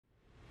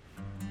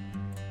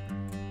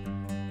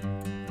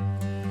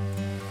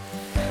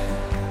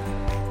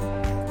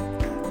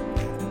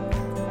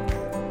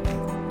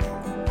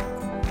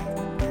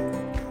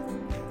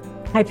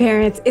Hi,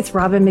 parents. It's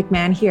Robin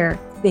McMahon here.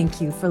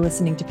 Thank you for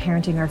listening to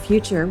Parenting Our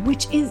Future,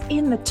 which is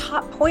in the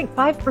top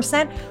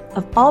 0.5%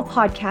 of all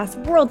podcasts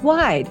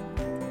worldwide.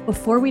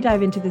 Before we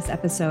dive into this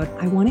episode,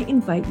 I want to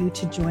invite you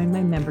to join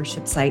my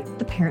membership site,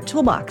 The Parent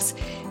Toolbox.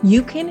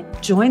 You can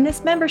join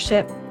this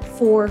membership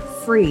for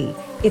free.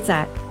 It's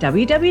at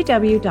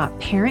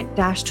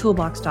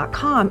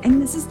www.parent-toolbox.com,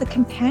 and this is the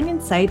companion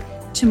site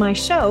to my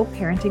show,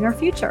 Parenting Our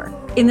Future.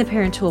 In the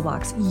Parent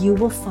Toolbox, you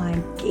will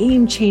find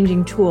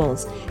game-changing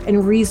tools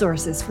and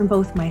resources from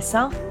both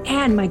myself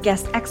and my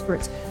guest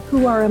experts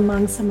who are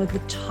among some of the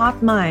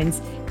top minds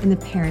in the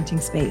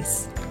parenting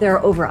space. There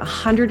are over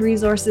 100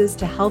 resources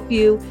to help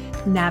you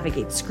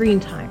navigate screen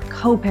time,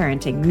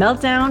 co-parenting,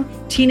 meltdown,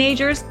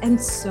 teenagers, and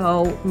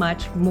so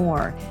much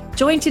more.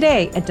 Join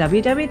today at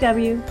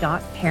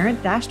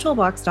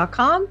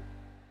www.parent-toolbox.com.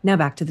 Now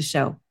back to the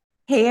show.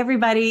 Hey,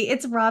 everybody,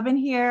 it's Robin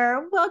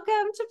here.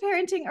 Welcome to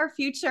Parenting Our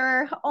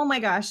Future. Oh my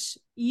gosh,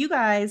 you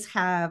guys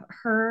have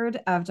heard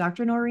of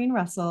Dr. Noreen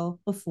Russell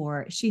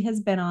before. She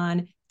has been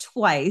on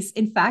twice.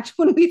 In fact,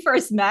 when we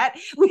first met,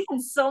 we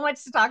had so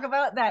much to talk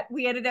about that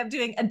we ended up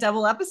doing a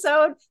double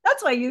episode.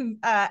 That's why you've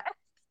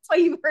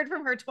heard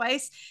from her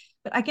twice.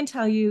 But I can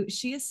tell you,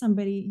 she is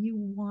somebody you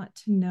want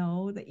to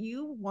know, that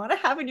you want to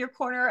have in your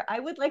corner. I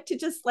would like to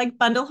just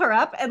bundle her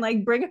up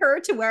and bring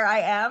her to where I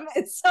am,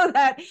 and so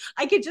that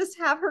I could just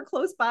have her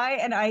close by.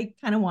 And I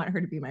kind of want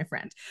her to be my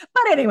friend.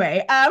 But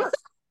anyway,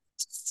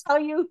 just tell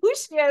you who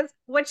she is,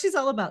 what she's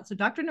all about. So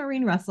Dr.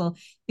 Noreen Russell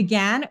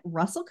began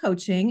Russell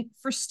Coaching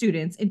for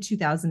Students in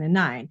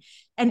 2009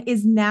 and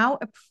is now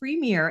a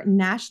premier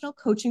national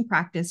coaching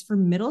practice for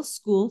middle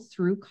school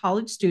through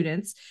college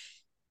students,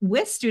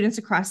 with students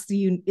across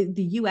the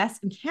US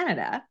and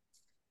Canada.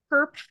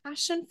 Her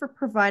passion for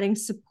providing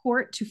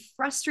support to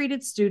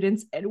frustrated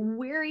students and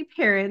weary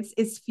parents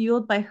is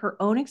fueled by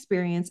her own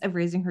experience of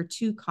raising her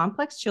two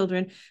complex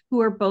children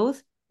who are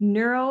both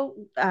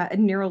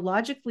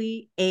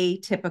neurologically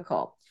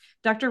atypical.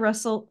 Dr.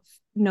 Russell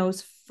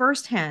knows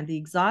firsthand the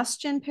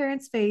exhaustion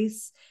parents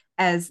face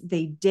as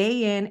they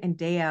day in and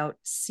day out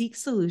seek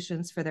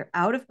solutions for their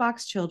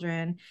out-of-box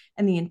children,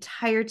 and the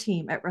entire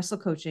team at Russell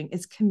Coaching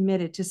is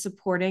committed to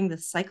supporting the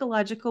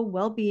psychological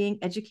well-being,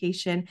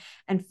 education,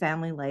 and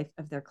family life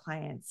of their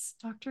clients.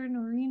 Dr.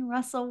 Noreen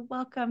Russell,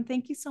 welcome.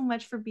 Thank you so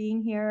much for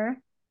being here.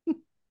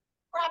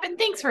 Robin,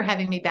 thanks for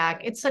having me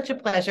back. It's such a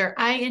pleasure.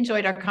 I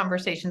enjoyed our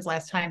conversations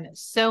last time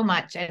so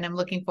much, and I'm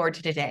looking forward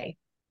to today.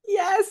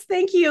 Yes,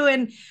 thank you.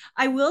 And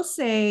I will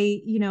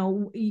say,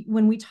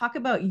 when we talk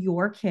about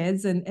your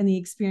kids and the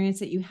experience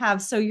that you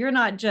have, so you're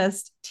not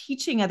just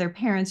teaching other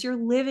parents, you're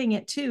living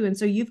it too. And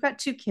so you've got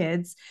two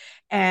kids,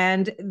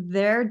 and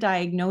their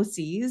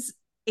diagnoses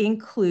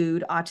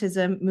include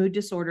autism, mood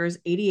disorders,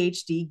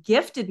 ADHD,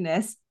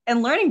 giftedness,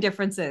 and learning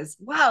differences.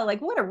 Wow,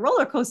 what a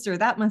roller coaster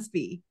that must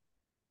be.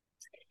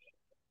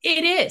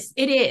 It is.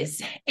 It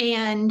is.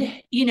 And,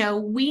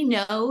 we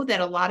know that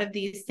a lot of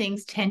these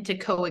things tend to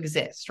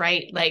coexist,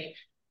 right? Like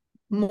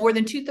more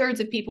than 2/3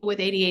 of people with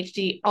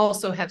ADHD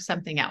also have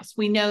something else.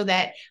 We know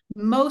that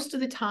most of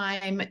the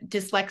time,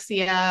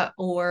 dyslexia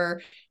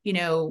or,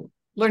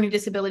 learning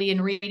disability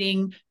and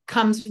reading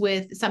comes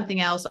with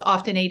something else,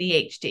 often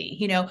ADHD.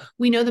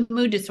 We know the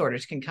mood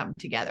disorders can come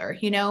together,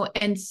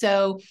 and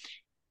so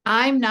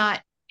I'm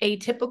not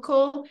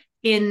atypical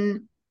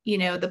in,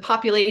 the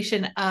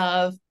population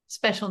of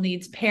special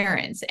needs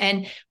parents.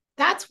 And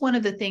that's one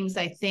of the things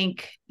I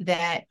think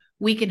that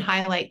we can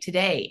highlight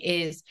today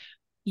is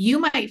you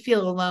might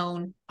feel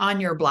alone on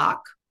your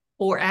block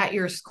or at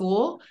your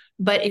school,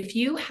 but if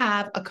you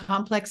have a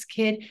complex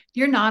kid,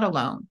 you're not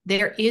alone.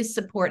 There is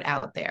support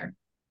out there.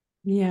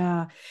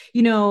 Yeah.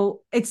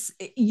 It's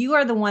you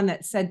are the one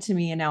that said to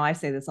me, and now I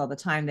say this all the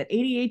time, that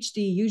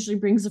ADHD usually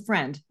brings a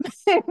friend,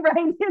 right?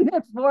 In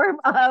the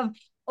form of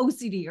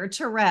OCD or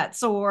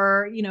Tourette's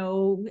or,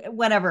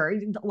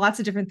 whatever, lots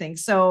of different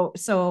things.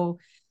 And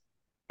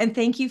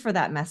thank you for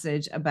that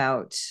message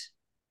about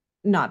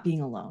not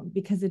being alone,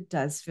 because it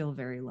does feel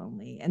very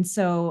lonely. And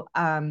so,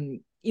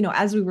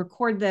 as we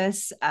record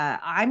this,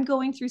 I'm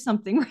going through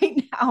something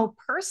right now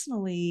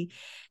personally,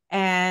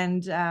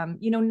 and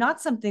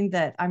not something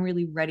that I'm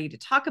really ready to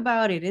talk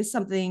about. It is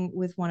something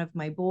with one of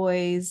my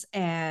boys,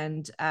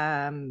 and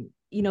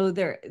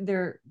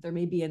there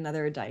may be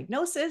another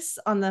diagnosis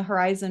on the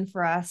horizon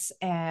for us,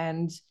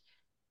 and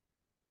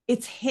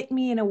it's hit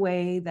me in a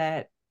way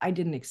that I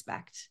didn't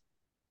expect.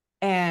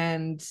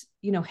 And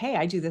hey,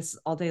 I do this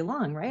all day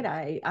long,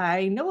 right?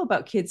 I know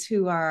about kids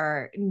who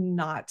are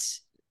not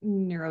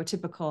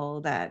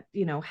neurotypical, that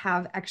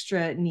have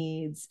extra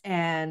needs,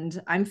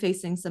 and I'm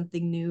facing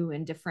something new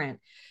and different.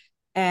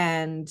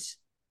 And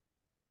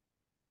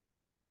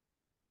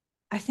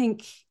I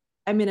think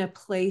I'm in a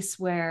place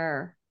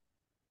where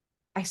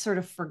I sort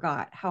of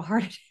forgot how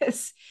hard it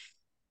is,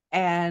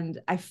 and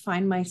I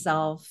find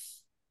myself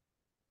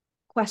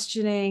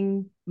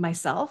questioning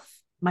myself,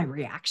 my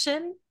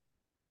reaction.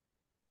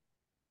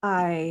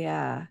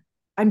 I'm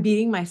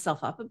beating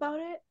myself up about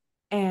it.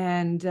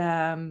 And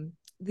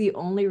the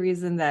only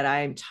reason that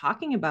I'm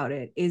talking about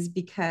it is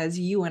because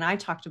you and I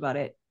talked about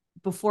it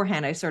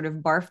beforehand, I sort of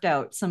barfed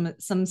out some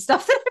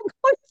stuff that I'm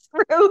going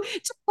through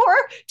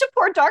to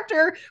poor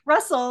Dr.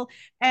 Russell.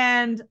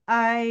 And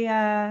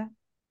and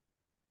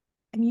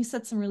you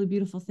said some really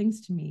beautiful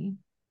things to me.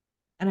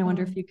 And I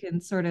wonder if you can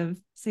sort of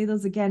say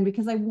those again,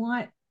 because I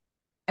want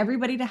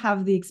everybody to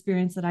have the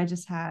experience that I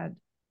just had.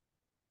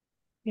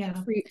 Yeah.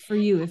 For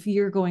you, if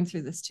you're going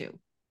through this too.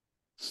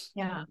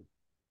 Yeah.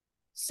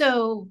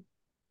 So,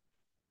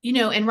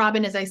 and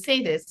Robin, as I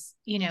say this,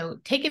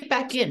 take it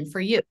back in for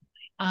you.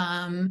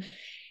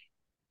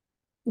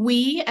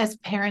 We, as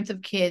parents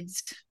of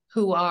kids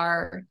who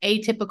are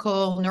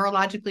atypical,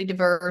 neurologically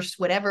diverse,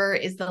 whatever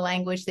is the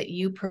language that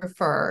you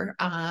prefer,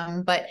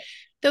 but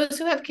those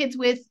who have kids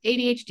with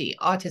ADHD,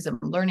 autism,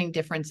 learning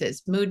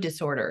differences, mood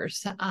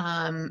disorders,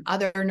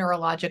 other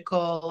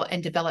neurological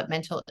and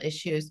developmental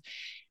issues,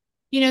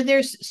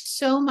 there's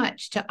so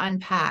much to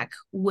unpack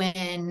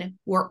when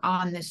we're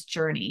on this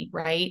journey,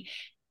 right?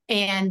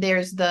 And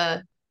there's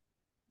the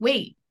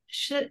wait,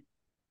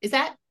 is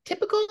that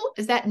typical?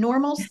 Is that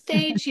normal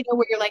stage?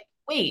 Where you're like,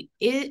 wait,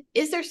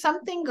 is there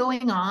something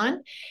going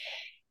on?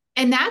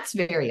 And that's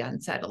very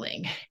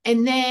unsettling.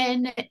 And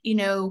then,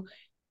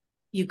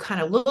 you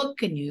kind of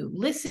look and you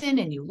listen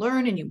and you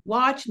learn and you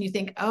watch and you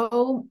think,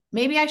 oh,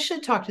 maybe I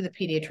should talk to the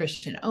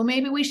pediatrician. Oh,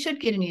 maybe we should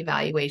get an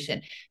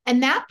evaluation.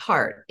 And that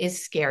part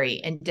is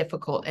scary and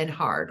difficult and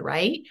hard,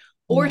 right?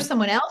 Or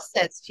someone else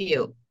says to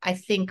you, I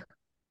think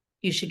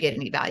you should get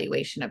an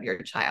evaluation of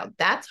your child.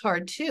 That's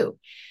hard too.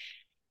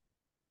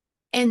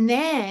 And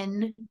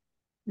then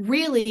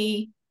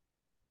really,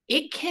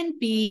 it can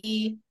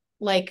be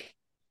like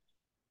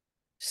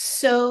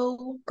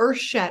so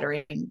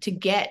earth-shattering to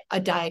get a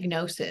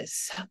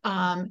diagnosis.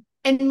 And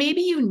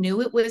maybe you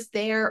knew it was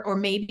there, or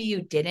maybe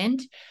you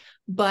didn't,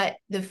 but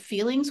the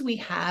feelings we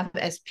have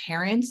as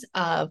parents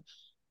of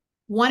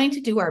wanting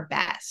to do our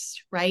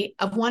best, right?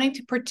 Of wanting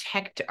to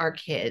protect our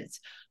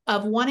kids,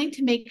 of wanting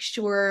to make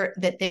sure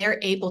that they're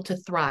able to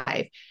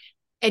thrive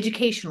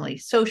educationally,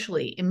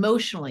 socially,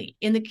 emotionally,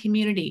 in the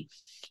community.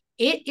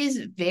 It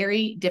is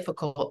very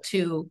difficult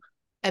to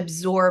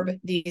absorb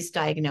these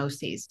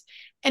diagnoses.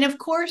 And of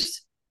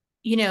course,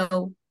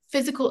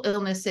 physical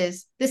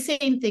illnesses, the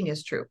same thing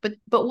is true. But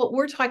what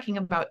we're talking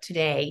about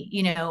today,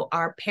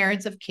 are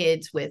parents of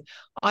kids with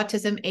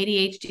autism,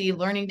 ADHD,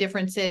 learning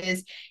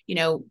differences,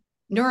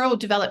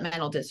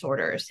 neurodevelopmental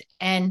disorders.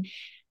 And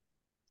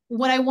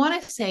what I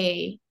want to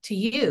say to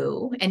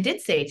you, and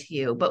did say to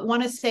you, but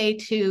want to say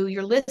to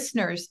your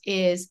listeners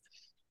is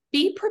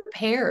be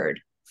prepared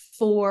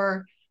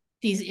for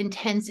these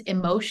intense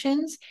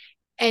emotions,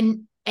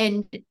 and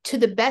to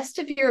the best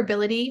of your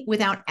ability,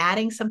 without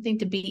adding something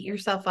to beat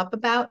yourself up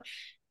about,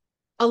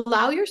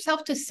 allow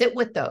yourself to sit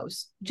with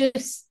those.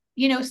 Just,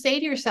 say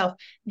to yourself,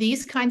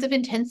 these kinds of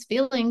intense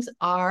feelings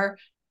are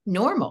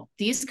normal.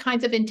 These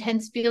kinds of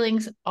intense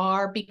feelings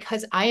are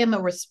because I am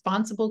a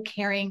responsible,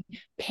 caring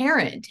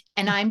parent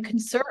and I'm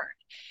concerned.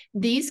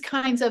 These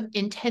kinds of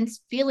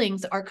intense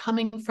feelings are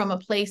coming from a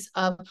place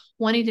of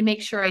wanting to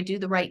make sure I do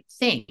the right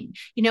thing.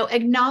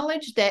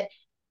 Acknowledge that,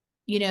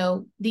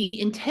 the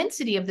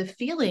intensity of the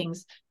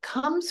feelings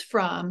comes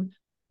from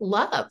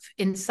love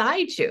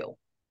inside you.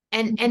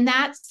 And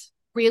that's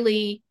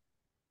really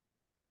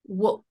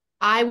what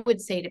I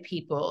would say to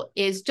people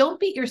is, don't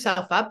beat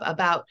yourself up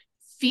about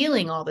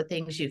feeling all the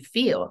things you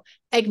feel.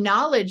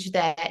 Acknowledge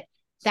that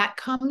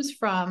comes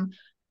from,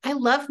 I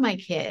love my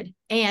kid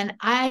and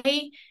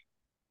I,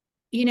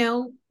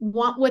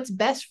 want what's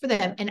best for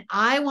them. And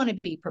I want to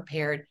be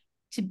prepared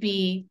to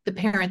be the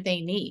parent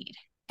they need.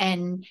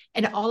 And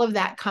all of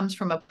that comes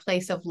from a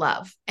place of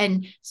love.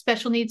 And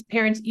special needs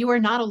parents, you are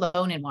not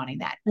alone in wanting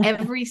that.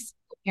 Every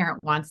single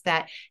parent wants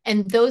that.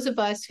 And those of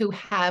us who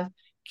have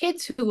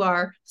kids who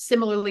are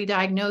similarly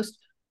diagnosed,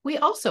 we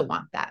also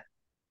want that.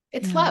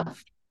 It's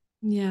love.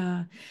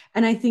 Yeah.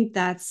 And I think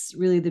that's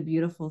really the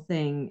beautiful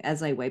thing,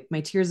 as I wipe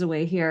my tears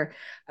away here,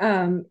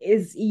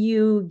 is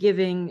you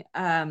giving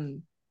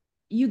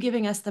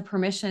us the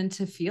permission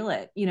to feel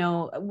it.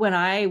 When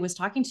I was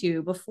talking to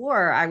you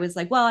before, I was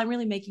like, well, I'm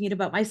really making it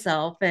about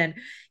myself. And,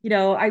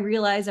 I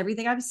realize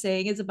everything I'm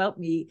saying is about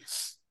me.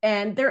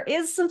 And there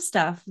is some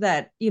stuff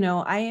that,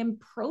 I am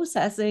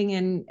processing,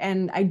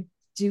 and I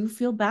do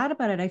feel bad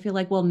about it. I feel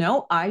like, well,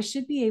 no, I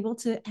should be able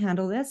to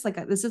handle this.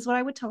 Like, this is what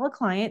I would tell a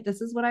client.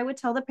 This is what I would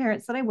tell the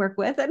parents that I work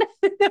with. And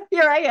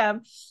here I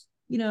am,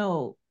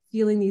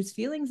 feeling these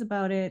feelings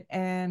about it.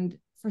 And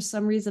for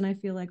some reason, I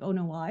feel like, oh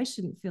no, well, I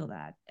shouldn't feel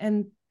that.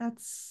 And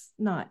that's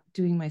not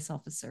doing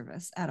myself a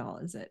service at all,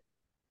 is it?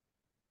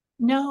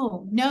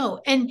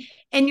 No. And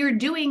you're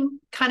doing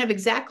kind of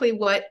exactly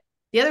what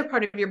the other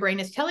part of your brain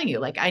is telling you,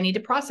 like, I need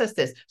to process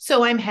this.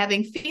 So I'm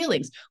having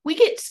feelings. We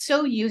get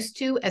so used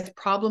to, as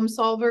problem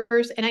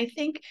solvers, and I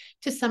think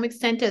to some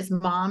extent as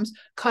moms,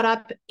 caught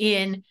up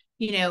in,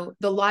 the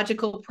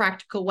logical,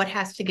 practical, what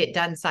has to get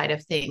done side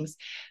of things.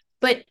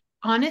 But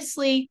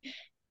honestly,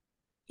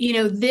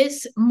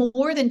 this,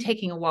 more than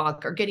taking a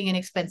walk or getting an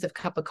expensive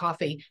cup of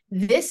coffee,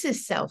 this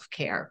is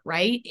self-care,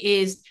 right?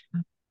 Is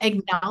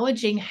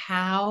acknowledging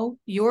how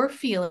you're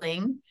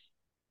feeling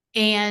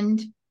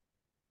and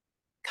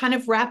kind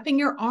of wrapping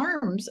your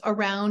arms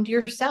around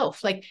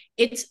yourself. Like,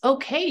 it's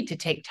okay to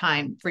take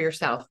time for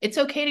yourself. It's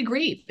okay to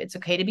grieve. It's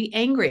okay to be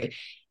angry.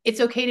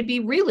 It's okay to be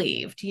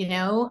relieved, you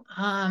know?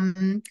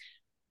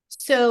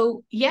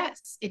 So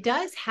yes, it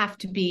does have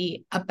to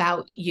be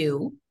about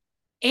you.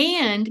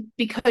 And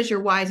because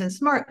you're wise and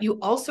smart, you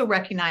also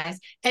recognize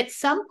at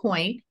some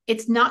point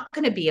it's not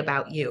going to be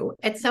about you.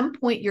 At some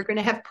point, you're going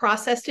to have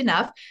processed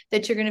enough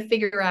that you're going to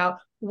figure out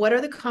what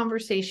are the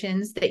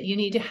conversations that you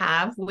need to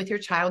have with your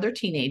child or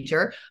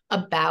teenager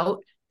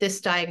about this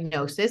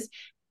diagnosis.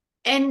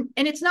 And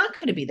it's not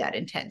going to be that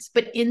intense.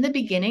 But in the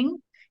beginning,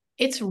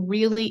 it's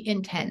really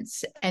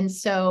intense. And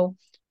so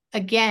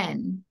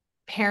again,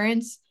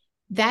 parents,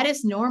 that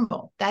is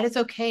normal. That is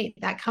okay.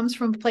 That comes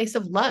from a place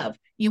of love.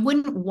 You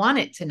wouldn't want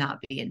it to not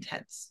be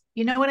intense.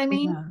 You know what I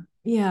mean?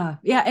 Yeah.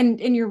 Yeah. Yeah.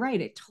 And you're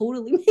right. It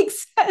totally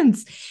makes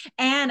sense.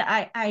 And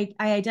I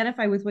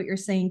identify with what you're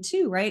saying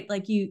too, right?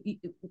 Like you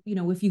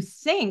know, if you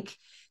think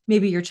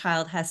maybe your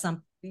child has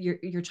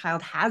your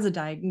child has a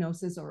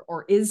diagnosis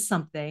or is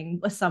something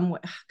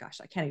somewhat, gosh,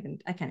 I can't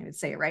even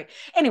say it right.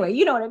 Anyway,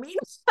 you know what I mean?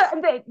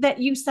 that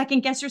you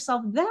second guess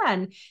yourself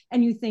then,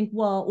 and you think,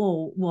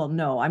 well,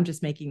 no, I'm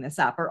just making this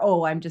up, or,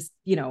 oh, I'm just,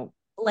 you know,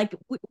 like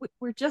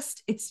we're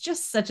just, it's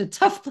just such a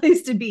tough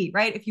place to be,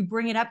 right? If you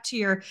bring it up to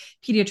your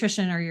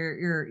pediatrician or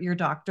your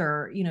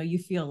doctor, you know, you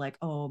feel like,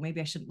 oh,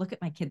 maybe I shouldn't look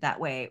at my kid that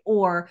way.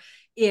 Or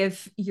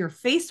if you're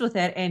faced with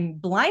it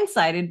and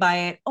blindsided by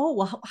it, oh,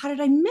 well, how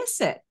did I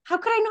miss it? How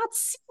could I not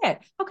see it?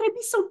 How could I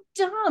be so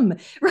dumb?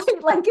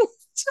 Right? Like,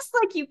 it's just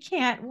like you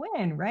can't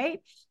win, right?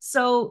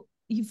 So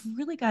you've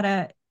really got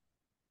to,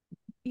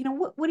 you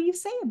know, what do you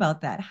say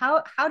about that?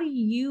 How do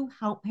you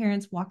help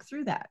parents walk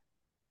through that?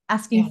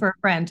 Asking Yeah. for a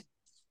friend.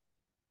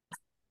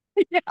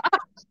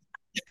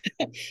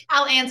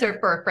 I'll answer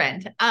for a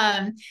friend.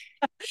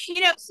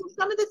 You know, so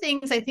some of the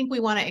things I think we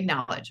want to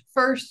acknowledge.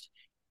 First,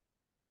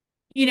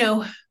 you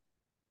know,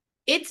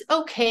 it's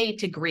okay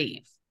to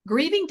grieve.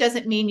 Grieving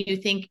doesn't mean you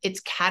think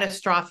it's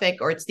catastrophic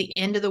or it's the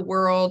end of the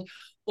world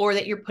or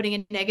that you're putting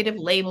a negative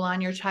label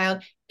on your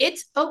child.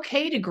 It's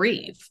okay to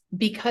grieve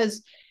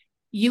because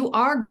you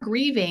are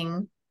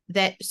grieving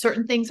that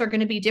certain things are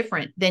going to be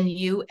different than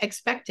you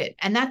expected.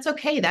 And that's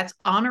okay. That's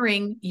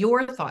honoring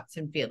your thoughts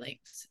and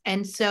feelings.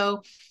 And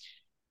so,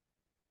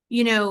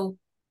 you know,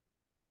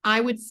 I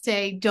would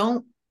say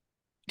don't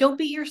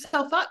beat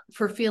yourself up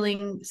for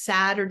feeling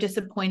sad or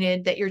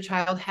disappointed that your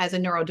child has a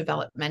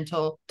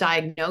neurodevelopmental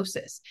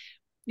diagnosis.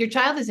 Your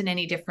child isn't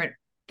any different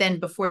than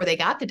before they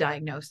got the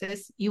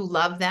diagnosis. You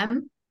love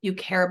them, you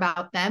care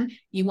about them,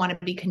 you want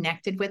to be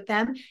connected with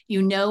them,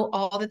 you know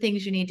all the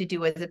things you need to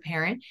do as a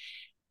parent.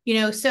 You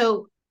know,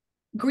 so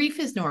grief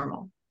is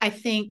normal. I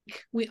think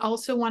we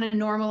also want to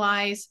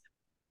normalize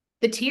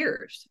the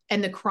tears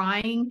and the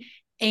crying.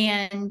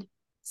 And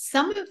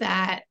some of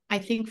that, I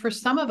think, for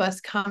some of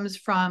us comes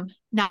from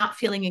not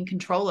feeling in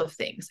control of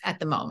things at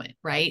the moment,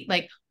 right?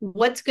 Like,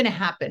 what's going to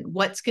happen?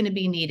 What's going to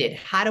be needed?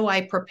 How do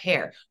I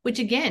prepare? Which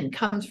again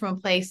comes from a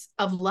place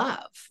of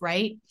love,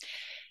 right?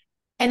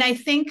 And I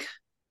think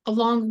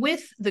along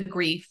with the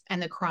grief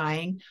and the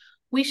crying,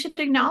 we should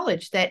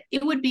acknowledge that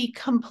it would be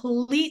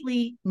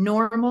completely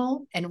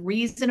normal and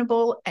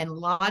reasonable and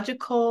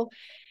logical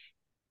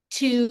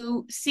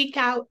to seek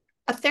out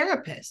a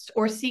therapist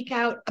or seek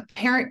out a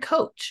parent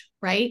coach,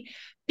 right?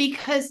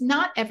 Because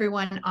not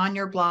everyone on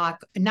your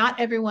block, not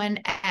everyone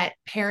at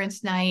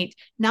parents' night,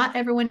 not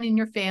everyone in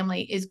your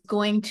family is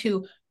going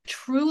to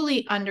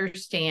truly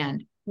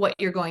understand what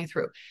you're going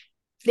through.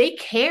 They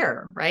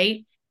care,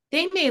 right?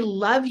 They may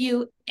love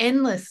you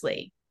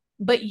endlessly,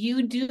 but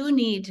you do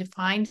need to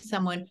find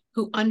someone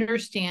who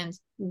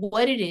understands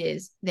what it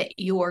is that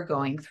you're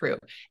going through.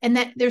 And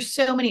that there's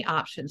so many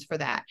options for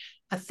that.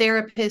 A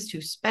therapist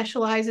who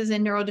specializes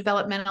in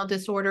neurodevelopmental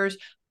disorders,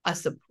 a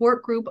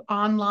support group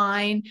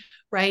online,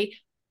 right?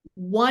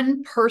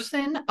 One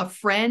person, a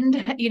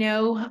friend, you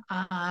know,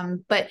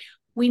 but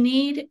we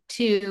need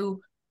to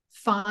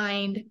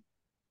find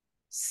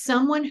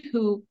someone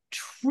who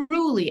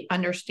truly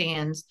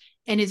understands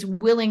and is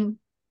willing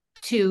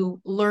to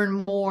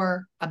learn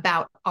more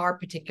about our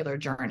particular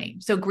journey.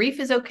 So grief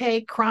is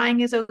okay,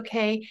 crying is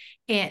okay,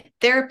 and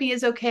therapy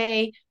is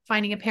okay,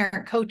 finding a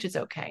parent coach is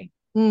okay.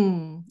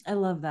 I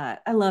love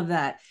that. I love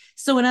that.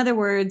 So, in other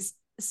words,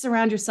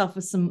 surround yourself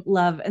with some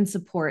love and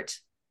support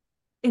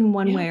in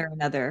one Yeah. way or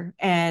another.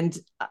 And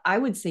I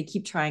would say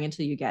keep trying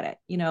until you get it.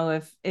 You know,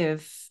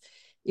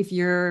 if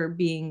you're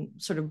being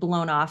sort of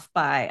blown off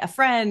by a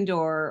friend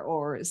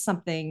or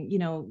something, you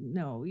know,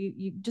 no,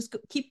 you just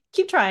keep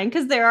trying,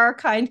 because there are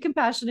kind,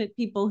 compassionate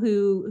people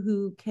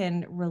who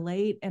can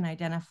relate and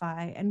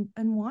identify and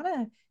want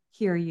to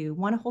hear you,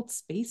 want to hold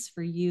space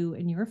for you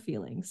and your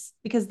feelings,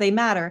 because they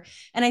matter.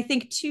 And I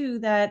think too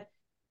that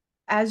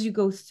as you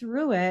go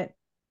through it,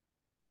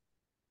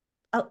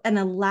 and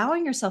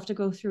allowing yourself to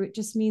go through it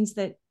just means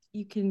that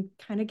you can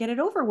kind of get it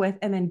over with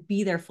and then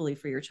be there fully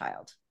for your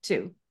child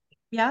too.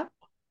 Yeah.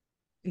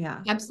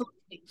 Yeah.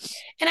 Absolutely.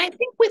 And I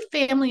think with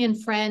family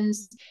and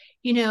friends,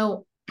 you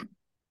know,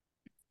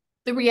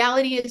 the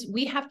reality is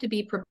we have to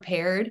be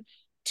prepared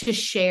to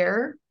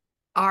share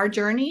our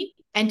journey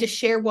and to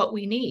share what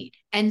we need.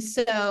 And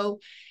so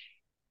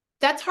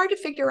that's hard to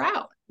figure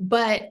out.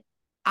 But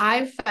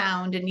I've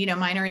found, and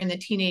mine are in the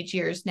teenage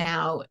years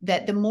now,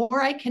 that the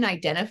more I can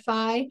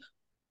identify,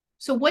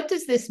 so what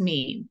does this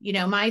mean?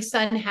 My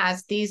son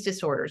has these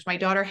disorders. My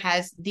daughter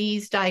has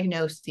these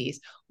diagnoses.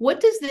 What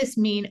does this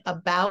mean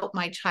about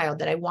my child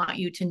that I want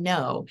you to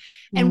know?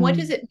 And what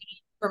does it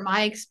mean for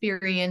my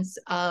experience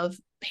of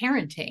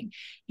parenting?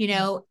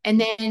 And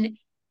then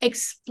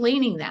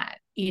explaining that,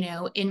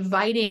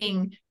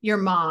 inviting your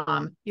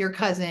mom, your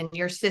cousin,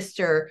 your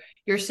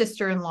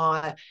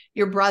sister-in-law,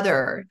 your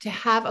brother to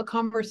have a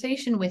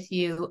conversation with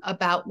you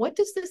about what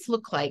does this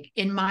look like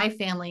in my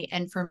family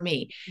and for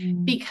me?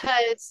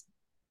 Because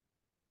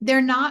they're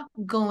not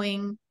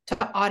going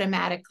to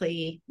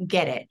automatically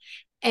get it.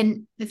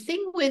 And the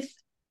thing with,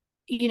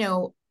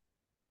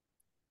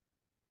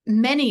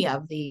 many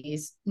of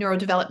these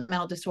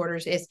neurodevelopmental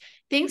disorders is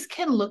things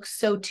can look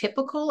so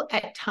typical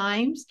at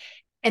times,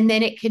 and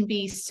then it can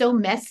be so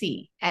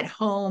messy at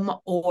home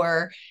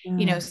or,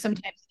 sometimes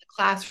in the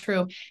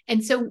classroom.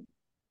 And so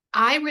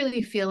I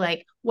really feel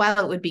like while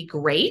it would be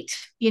great,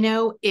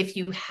 if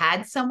you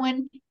had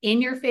someone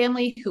in your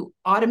family who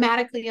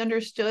automatically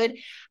understood,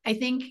 I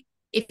think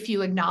if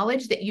you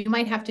acknowledge that you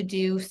might have to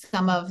do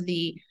some of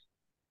the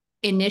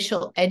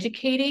initial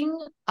educating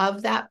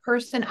of that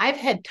person. I've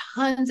had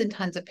tons and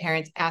tons of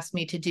parents ask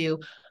me to do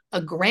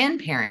a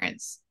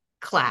grandparents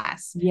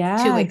class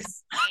to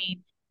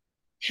explain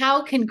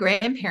how can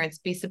grandparents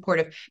be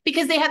supportive,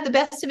 because they have the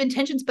best of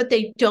intentions, but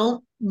they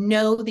don't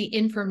know the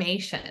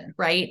information,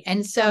 right?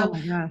 And so,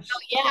 yeah,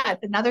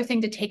 it's another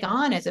thing to take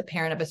on as a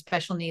parent of a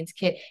special needs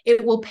kid.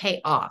 It will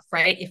pay off,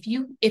 right?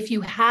 If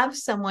you have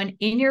someone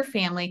in your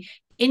family,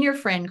 in your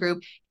friend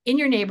group, in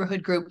your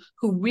neighborhood group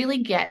who really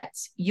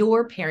gets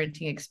your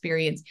parenting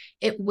experience,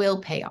 it will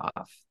pay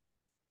off.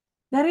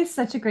 That is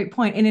such a great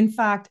point. And in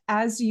fact,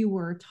 as you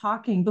were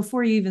talking,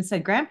 before you even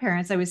said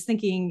grandparents, I was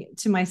thinking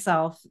to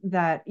myself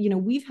that,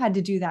 we've had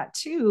to do that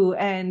too.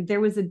 And there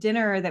was a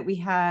dinner that we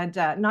had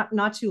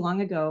not too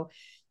long ago,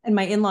 and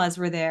my in-laws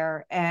were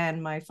there,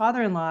 and my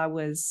father-in-law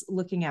was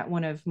looking at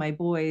one of my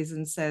boys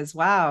and says,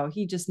 wow,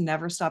 he just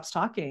never stops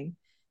talking.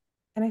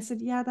 And I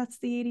said, yeah, that's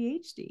the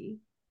ADHD.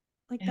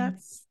 Like,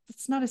 that's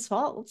not his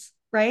fault.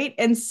 Right.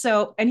 And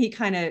he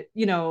kind of,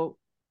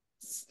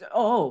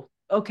 oh,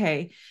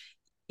 okay.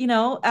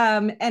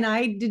 And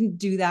I didn't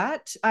do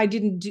that.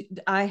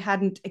 I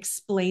hadn't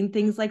explained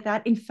things like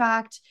that. In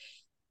fact,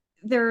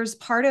 there's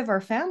part of our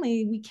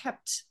family we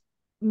kept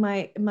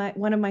my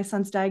one of my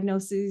son's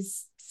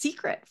diagnoses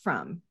secret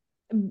from,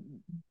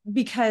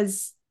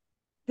 because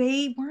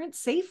they weren't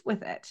safe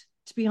with it,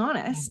 to be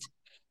honest.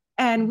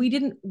 And we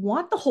didn't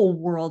want the whole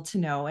world to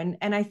know. And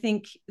I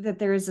think that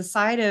there is a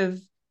side of,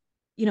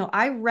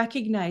 I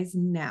recognize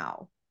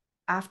now,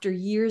 after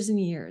years and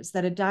years,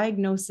 that a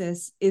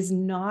diagnosis is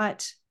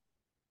not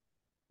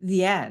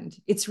the end.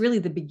 It's really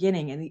the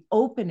beginning and the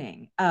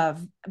opening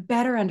of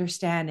better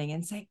understanding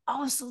and saying,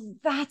 oh, so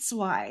that's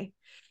why,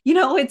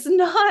 it's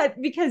not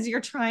because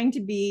you're trying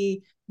to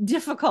be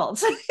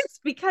difficult. It's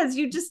because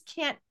you just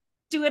can't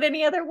do it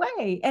any other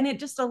way. And it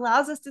just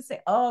allows us to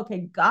say, oh, okay,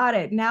 got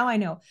it. Now I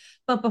know.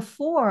 But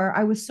before,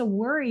 I was so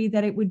worried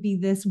that it would be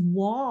this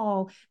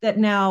wall that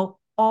now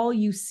all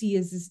you see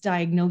is this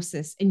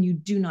diagnosis and you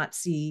do not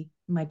see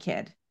my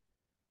kid.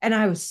 And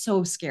I was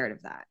so scared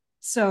of that.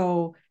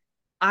 So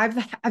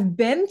I've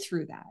been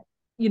through that,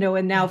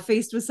 and now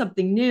faced with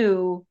something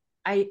new,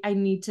 I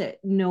need to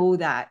know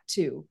that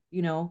too,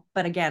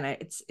 but again,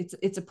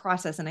 it's a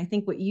process. And I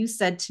think what you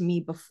said to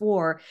me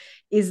before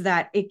is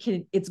that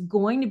it's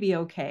going to be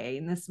okay.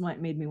 And this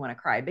made me want to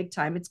cry big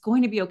time. It's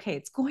going to be okay.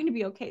 It's going to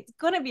be okay. It's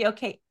going to be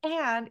okay.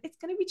 And it's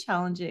going to be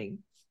challenging,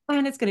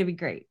 and it's going to be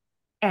great,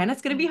 and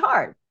it's going to be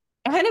hard,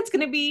 and it's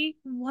going to be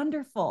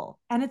wonderful,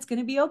 and it's going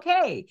to be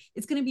okay.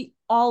 It's going to be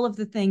all of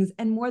the things,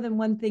 and more than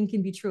one thing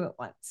can be true at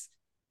once.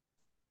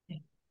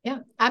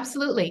 Yeah,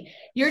 absolutely.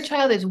 Your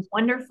child is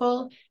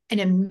wonderful and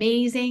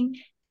amazing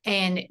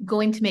and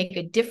going to make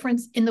a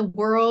difference in the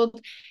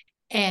world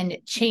and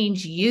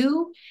change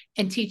you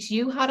and teach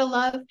you how to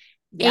love.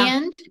 Yeah.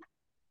 And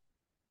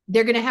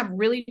they're going to have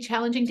really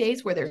challenging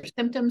days where their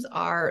symptoms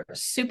are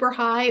super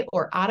high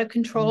or out of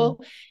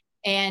control,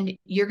 and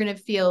you're going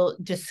to feel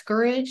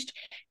discouraged.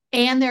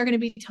 And there are going to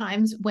be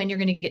times when you're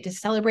going to get to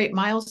celebrate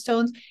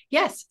milestones.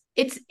 Yes,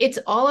 it's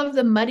all of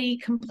the muddy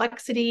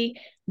complexity,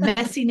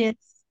 messiness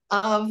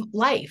of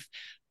life.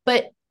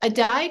 But a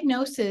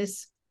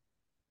diagnosis,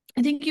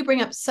 I think you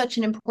bring up such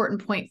an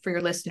important point for your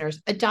listeners.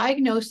 A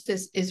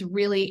diagnosis is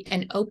really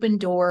an open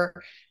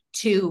door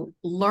to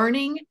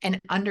learning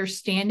and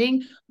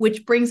understanding,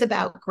 which brings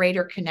about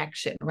greater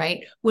connection,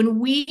 right? When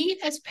we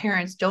as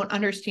parents don't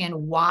understand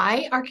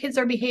why our kids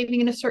are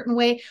behaving in a certain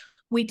way,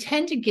 we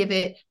tend to give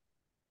it,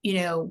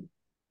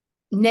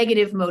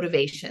 negative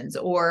motivations,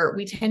 or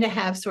we tend to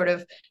have sort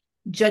of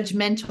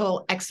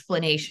judgmental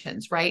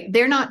explanations, right?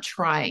 They're not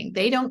trying.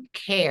 They don't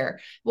care.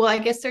 Well, I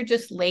guess they're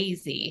just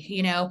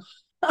lazy.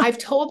 I've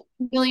told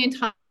a million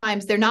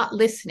times they're not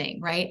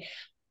listening, right?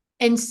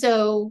 And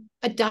so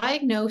a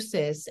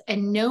diagnosis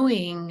and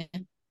knowing,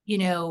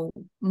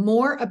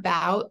 more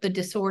about the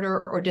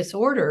disorder or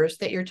disorders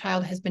that your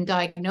child has been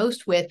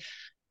diagnosed with,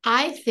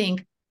 I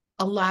think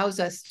allows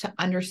us to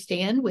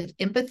understand with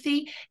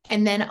empathy,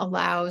 and then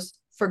allows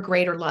for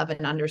greater love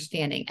and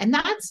understanding. And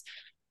that's,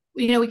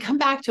 we come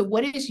back to,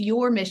 what is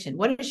your mission?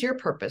 What is your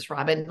purpose,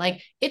 Robin?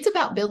 Like, it's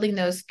about building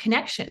those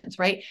connections,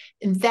 right?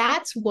 And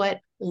that's what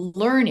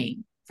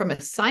learning from a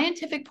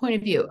scientific point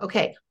of view.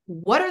 Okay,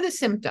 what are the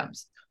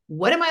symptoms?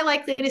 What am I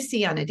likely to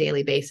see on a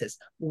daily basis?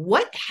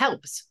 What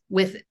helps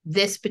with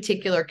this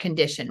particular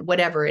condition,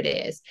 whatever it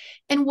is?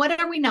 And what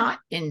are we not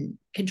in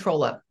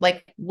control of?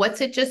 Like,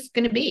 what's it just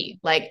going to be?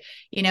 Like,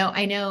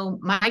 I know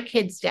my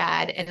kid's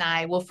dad and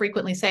I will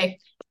frequently say,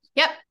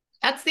 yep,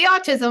 that's the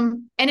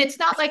autism. And it's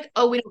not like,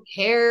 oh, we don't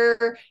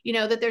care,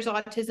 that there's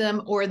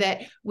autism, or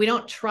that we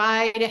don't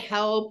try to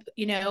help,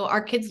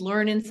 our kids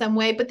learn in some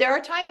way. But there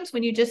are times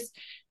when you just,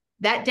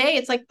 that day,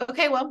 it's like,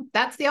 okay, well,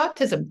 that's the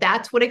autism.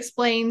 That's what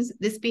explains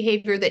this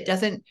behavior that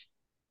doesn't,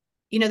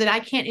 that I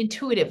can't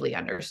intuitively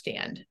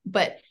understand.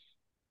 But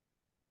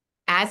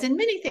as in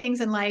many things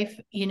in life,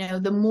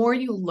 the more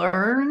you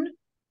learn,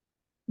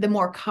 the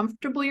more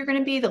comfortable you're going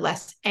to be, the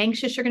less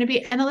anxious you're going to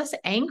be, and the less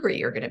angry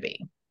you're going to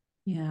be.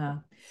 Yeah.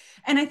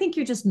 And I think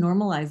you're just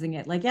normalizing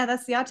it. Like, yeah,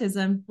 that's the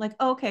autism. Like,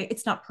 oh, okay,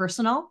 it's not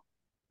personal,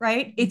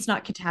 right? It's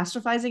not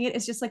catastrophizing it.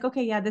 It's just like,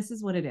 okay, yeah, this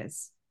is what it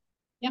is.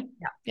 Yeah.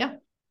 Yeah. Yeah.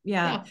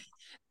 Yeah. Yeah.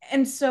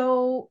 And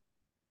so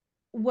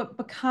what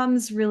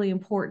becomes really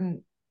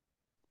important,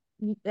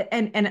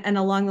 and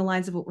along the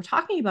lines of what we're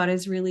talking about,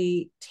 is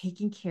really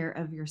taking care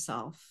of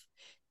yourself,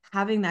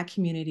 having that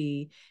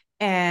community.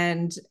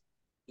 And,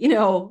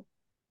 I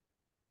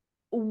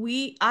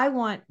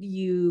want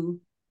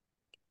you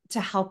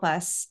to help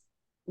us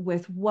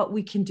with what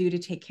we can do to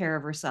take care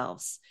of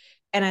ourselves.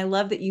 And I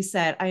love that you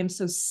said, I am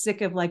so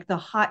sick of like the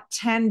hot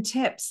 10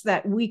 tips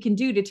that we can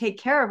do to take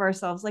care of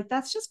ourselves. Like,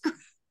 that's just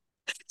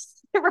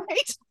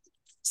right.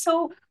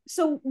 So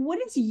what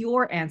is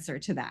your answer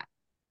to that?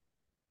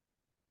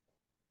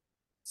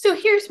 So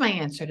here's my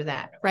answer to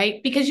that,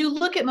 right? Because you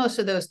look at most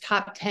of those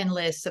top 10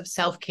 lists of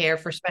self-care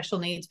for special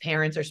needs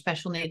parents or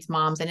special needs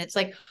moms, and it's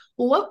like,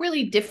 well, what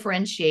really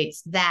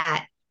differentiates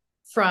that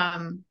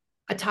from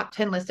a top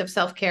 10 list of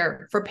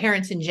self-care for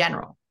parents in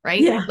general,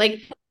 right? Yeah.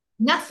 Like,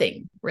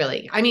 nothing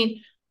really. I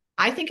mean,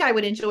 I think I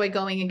would enjoy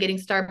going and getting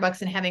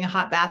Starbucks and having a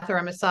hot bath or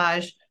a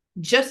massage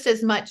just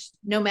as much,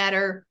 no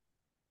matter,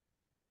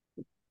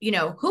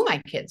 who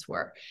my kids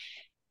were.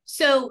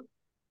 So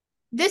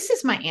this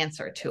is my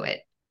answer to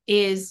it,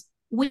 is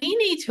we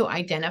need to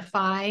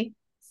identify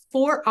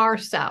for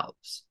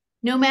ourselves,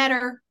 no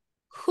matter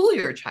who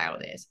your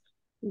child is,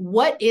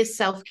 what is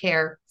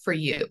self-care for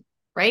you,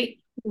 right?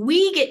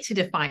 We get to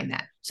define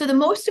that. So the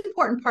most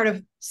important part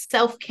of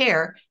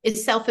self-care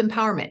is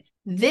self-empowerment.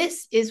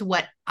 This is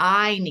what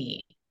I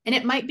need. And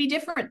it might be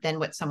different than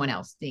what someone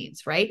else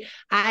needs, right?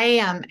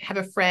 I have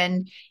a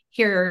friend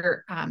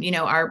here,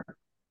 our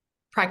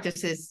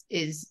practice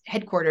is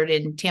headquartered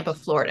in Tampa,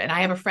 Florida. And I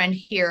have a friend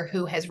here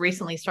who has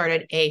recently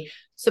started a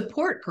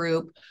support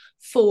group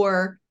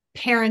for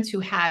parents who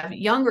have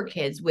younger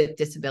kids with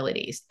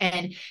disabilities.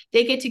 And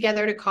they get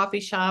together at a coffee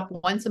shop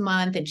once a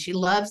month, and she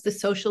loves the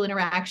social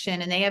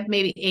interaction, and they have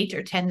maybe 8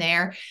 or 10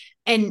 there.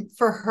 And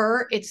for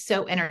her, it's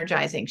so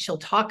energizing. She'll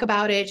talk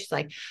about it. She's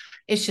like,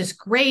 it's just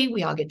great.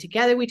 We all get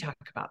together. We talk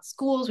about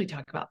schools. We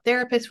talk about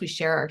therapists. We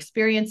share our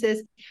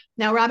experiences.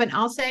 Now, Robin,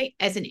 I'll say,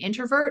 as an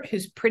introvert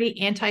who's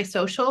pretty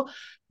antisocial,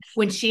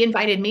 when she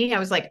invited me, I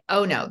was like,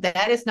 oh no,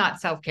 that is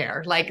not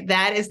self-care. Like,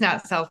 that is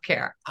not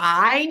self-care.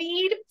 I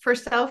need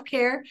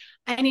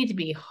to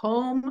be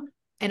home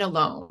and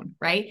alone,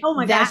 right? Oh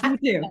my gosh, me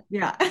too.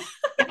 Yeah.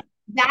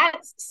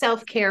 That's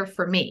self-care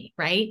for me,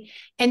 right?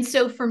 And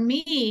so for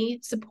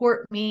me,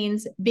 support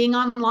means being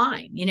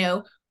online,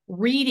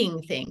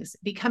 reading things,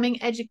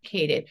 becoming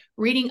educated,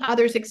 reading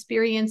others'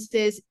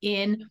 experiences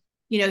in,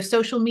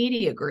 social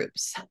media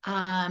groups.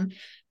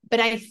 But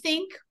I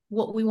think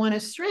what we want to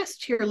stress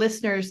to your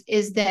listeners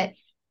is that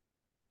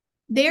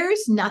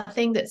there's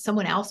nothing that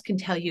someone else can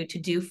tell you to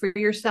do for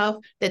yourself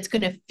that's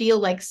going to feel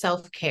like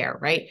self-care,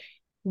 right?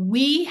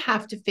 We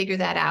have to figure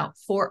that out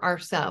for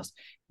ourselves.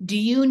 Do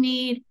you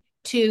need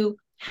to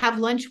have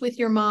lunch with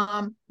your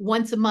mom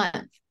once a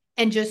month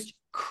and just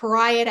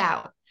cry it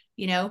out?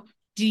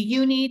 Do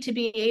you need to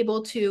be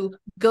able to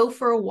go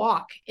for a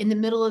walk in the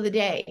middle of the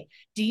day?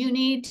 Do you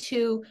need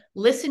to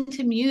listen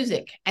to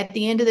music at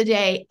the end of the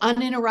day,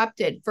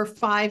 uninterrupted for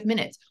 5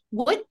 minutes?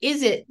 What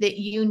is it that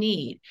you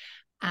need?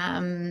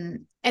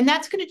 And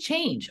that's going to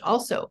change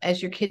also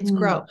as your kids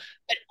grow,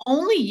 but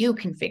only you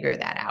can figure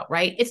that out,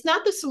 right? It's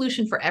not the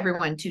solution for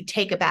everyone to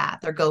take a bath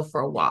or go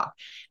for a walk.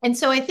 And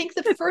so I think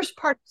the first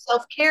part of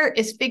self-care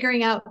is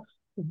figuring out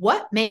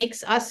what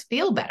makes us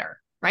feel better,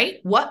 right?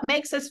 What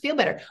makes us feel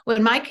better?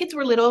 When my kids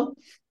were little,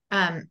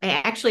 I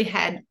actually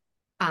had,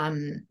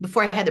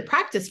 before I had to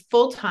practice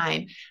full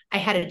time, I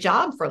had a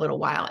job for a little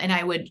while, and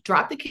I would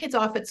drop the kids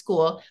off at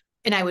school,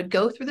 and I would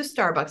go through the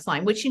Starbucks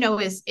line, which,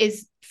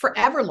 is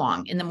forever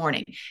long in the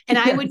morning. And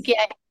I would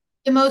get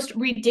the most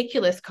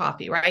ridiculous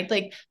coffee, right?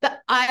 Like the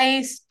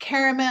iced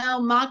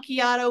caramel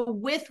macchiato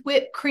with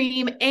whipped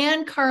cream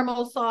and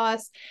caramel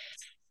sauce.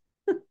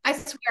 I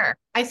swear,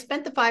 I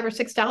spent the $5 or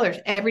 $6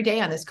 every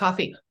day on this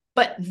coffee,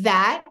 but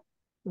that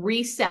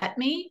reset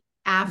me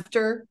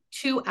after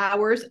 2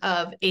 hours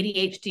of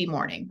ADHD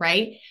morning,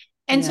 right?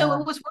 And so Yeah.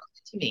 it was worth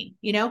it to me.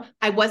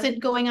 I wasn't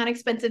going on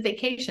expensive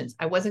vacations.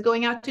 I wasn't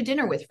going out to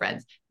dinner with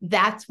friends.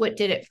 That's what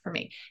did it for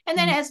me. And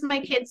then as my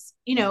kids,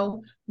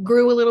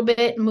 grew a little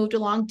bit and moved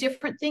along,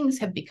 different things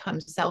have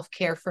become self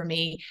care for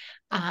me.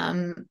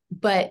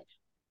 But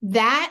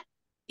that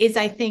is,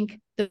 I think,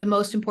 the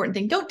most important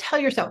thing. Don't tell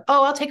yourself,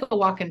 oh, I'll take a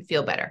walk and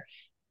feel better.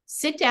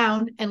 Sit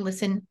down and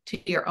listen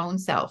to your own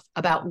self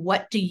about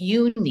what do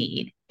you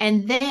need.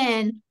 And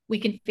then we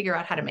can figure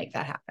out how to make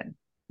that happen.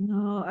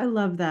 No, I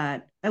love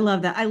that. I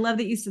love that. I love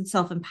that you said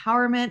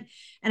self-empowerment.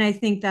 And I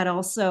think that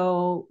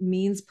also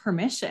means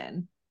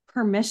permission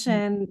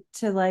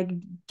to like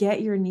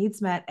get your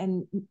needs met.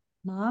 And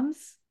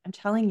moms, I'm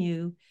telling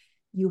you,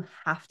 you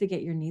have to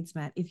get your needs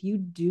met. If you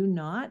do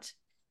not,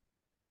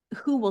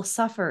 who will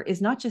suffer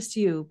is not just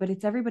you, but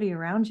it's everybody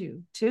around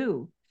you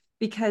too,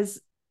 because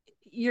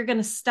you're going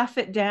to stuff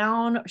it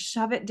down,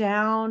 shove it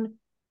down,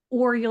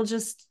 or you'll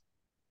just,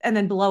 and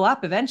then blow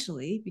up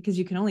eventually because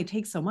you can only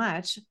take so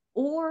much,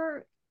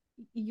 or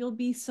you'll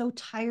be so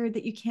tired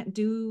that you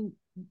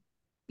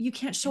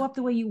can't show up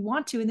the way you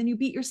want to. And then you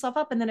beat yourself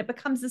up and then it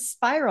becomes this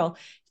spiral.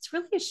 It's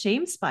really a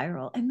shame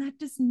spiral. And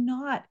that's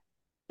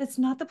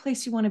not the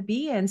place you want to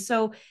be in.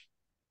 So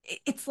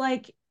it's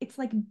like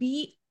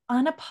be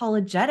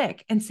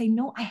unapologetic and say,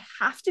 no, I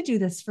have to do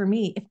this for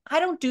me. If I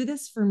don't do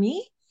this for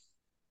me,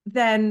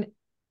 then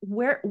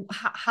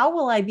how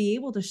will I be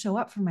able to show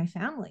up for my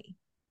family?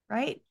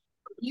 Right.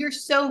 You're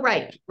so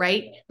right,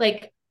 right?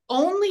 Like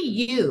only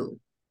you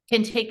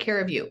can take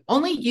care of you.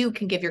 Only you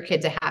can give your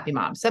kids a happy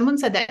mom. Someone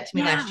said that to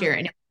me last Yeah. year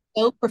and it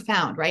was so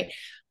profound, right?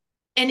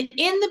 And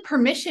in the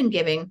permission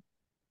giving,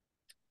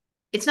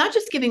 it's not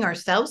just giving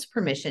ourselves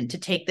permission to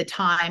take the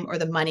time or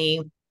the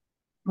money,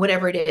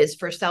 whatever it is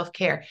for self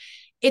care.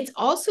 It's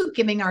also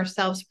giving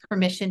ourselves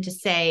permission to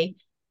say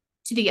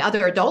to the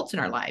other adults in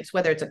our lives,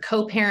 whether it's a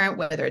co parent,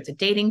 whether it's a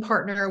dating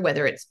partner,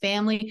 whether it's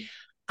family,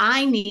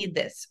 I need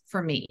this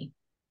for me.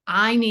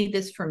 I need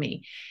this for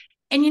me.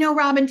 And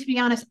Robin, to be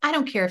honest, I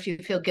don't care if you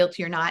feel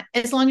guilty or not,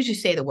 as long as you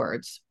say the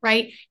words,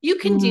 right? You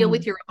can deal Mm,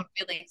 with your own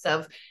feelings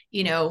of,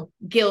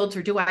 guilt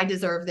or do I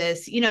deserve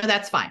this?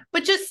 That's fine.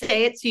 But just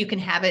say it so you can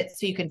have it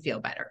so you can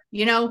feel better.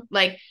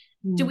 Like,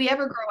 do mm, we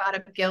ever grow out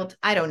of guilt?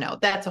 I don't know.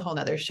 That's a whole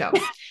nother show.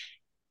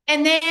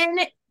 And then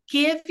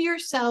give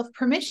yourself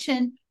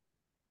permission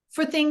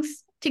for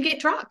things to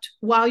get dropped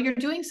while you're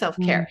doing self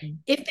care. mm,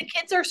 If the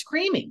kids are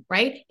screaming,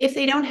 right? If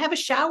they don't have a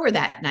shower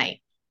that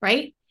night,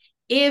 right?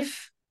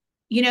 If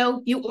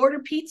you order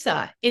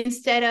pizza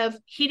instead of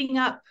heating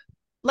up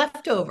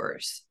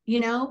leftovers,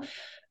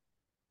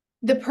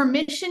 the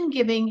permission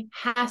giving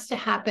has to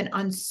happen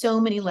on so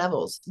many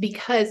levels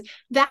because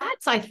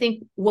that's, I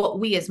think, what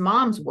we as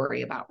moms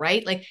worry about,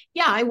 right? Like,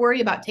 yeah, I worry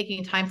about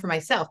taking time for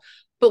myself.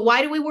 But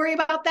why do we worry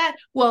about that?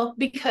 Well,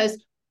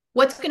 because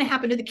what's going to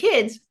happen to the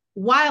kids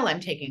while I'm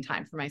taking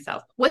time for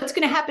myself? What's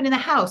going to happen in the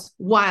house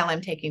while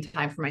I'm taking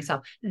time for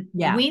myself?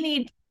 yeah. We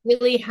need to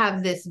really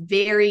have this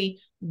very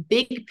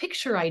big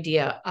picture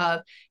idea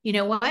of, you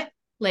know what?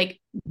 Like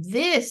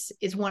this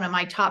is one of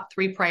my top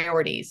 3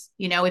 priorities.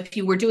 If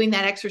you were doing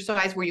that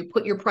exercise where you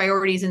put your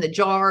priorities in the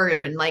jar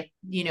and like,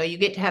 you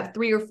get to have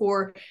 3 or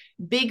 4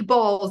 big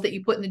balls that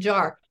you put in the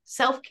jar.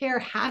 Self-care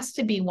has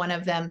to be one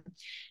of them,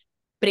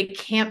 but it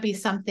can't be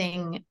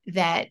something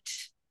that,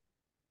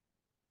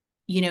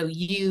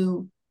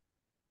 you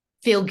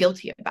feel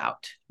guilty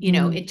about.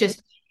 Mm. It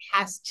just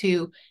has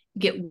to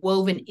get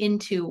woven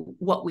into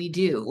what we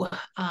do.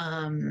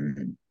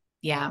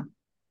 Yeah.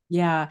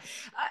 Yeah,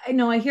 I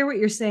know. I hear what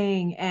you're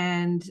saying,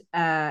 and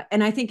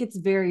I think it's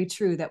very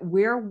true that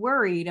we're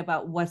worried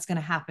about what's going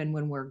to happen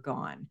when we're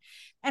gone,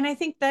 and I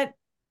think that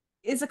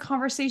is a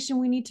conversation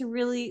we need to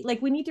really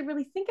like. We need to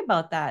really think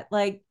about that.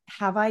 Like,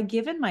 have I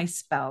given my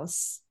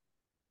spouse,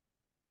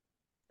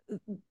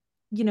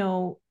 you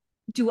know,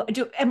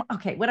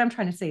 okay? What I'm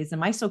trying to say is,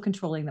 am I so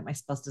controlling that my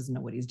spouse doesn't know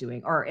what he's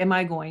doing, or am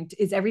I going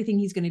to? Is everything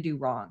he's going to do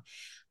wrong?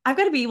 I've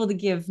got to be able to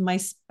give my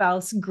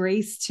spouse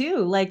grace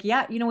too. Like,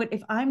 yeah, you know what?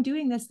 If I'm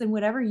doing this, then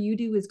whatever you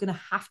do is going to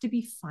have to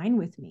be fine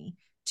with me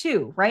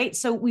too. Right.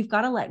 So we've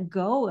got to let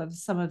go of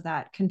some of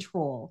that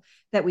control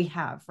that we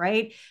have.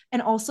 Right.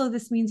 And also,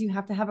 this means you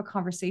have to have a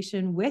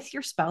conversation with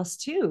your spouse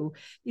too.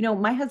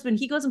 My husband,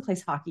 he goes and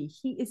plays hockey.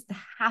 He is the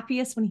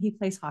happiest when he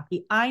plays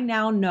hockey. I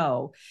now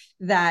know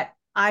that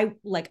I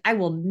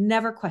will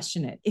never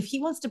question it. If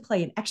he wants to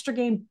play an extra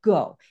game,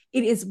 go.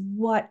 It is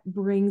what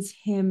brings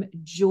him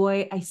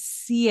joy. I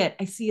see it.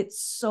 I see it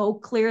so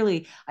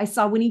clearly. I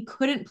saw when he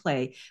couldn't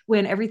play,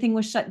 when everything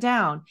was shut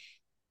down,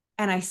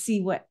 and I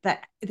see what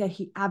that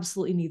he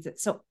absolutely needs it.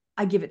 So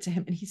I give it to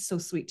him, and he's so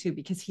sweet too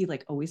because he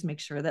like always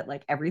makes sure that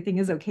like everything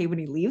is okay when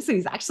he leaves. So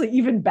he's actually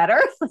even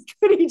better like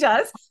when he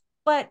does.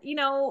 But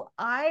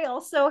I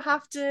also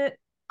have to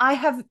I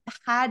have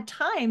had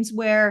times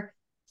where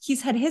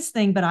he's had his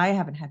thing, but I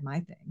haven't had my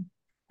thing.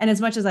 And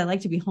as much as I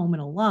like to be home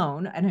and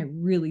alone, and I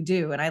really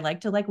do, and I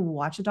like to like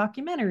watch a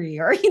documentary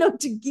or,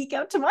 to geek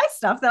out to my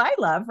stuff that I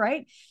love,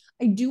 right?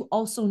 I do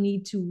also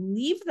need to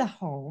leave the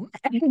home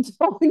and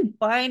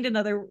find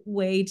another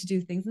way to do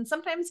things. And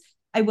sometimes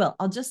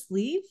I'll just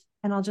leave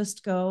and I'll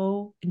just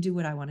go and do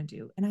what I want to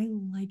do. And I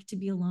like to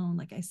be alone,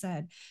 like I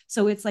said.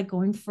 So it's like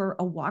going for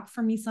a walk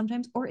for me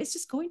sometimes, or it's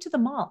just going to the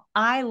mall.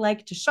 I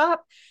like to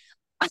shop.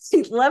 I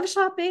love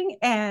shopping,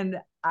 and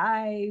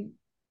I'm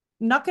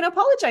not going to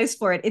apologize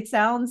for it. It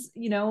sounds,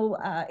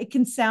 it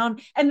can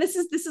sound, and this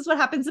is what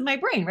happens in my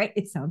brain, right?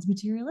 It sounds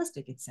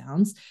materialistic. It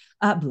sounds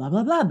blah blah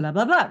blah blah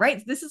blah blah,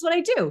 right? This is what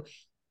I do.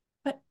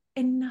 But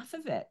enough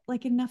of it,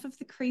 like enough of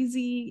the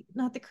crazy,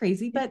 not the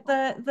crazy, but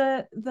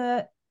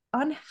the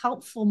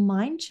unhelpful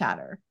mind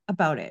chatter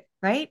about it,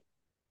 right?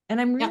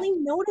 And I'm Yeah. really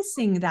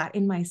noticing that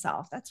in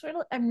myself. That's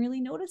what I'm really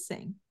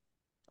noticing.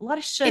 A lot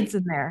of shoulds It's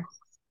in there.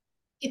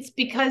 it's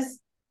because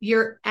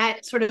you're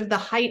at sort of the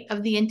height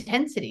of the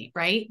intensity,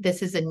 right?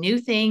 This is a new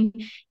thing.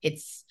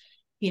 It's,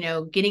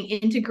 getting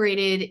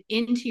integrated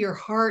into your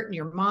heart and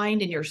your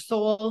mind and your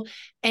soul.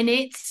 And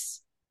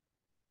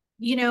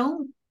you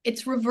know,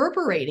 it's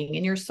reverberating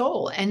in your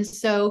soul. And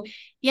so,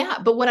 yeah,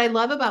 but what I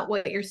love about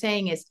what you're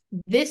saying is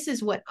this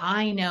is what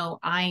I know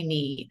I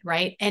need,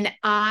 right? And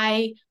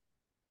I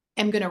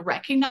am going to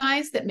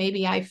recognize that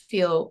maybe I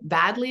feel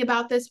badly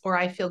about this or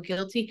I feel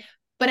guilty,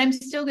 but I'm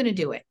still going to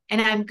do it.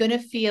 And I'm going to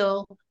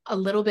feel a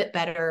little bit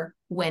better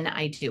when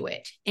I do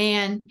it.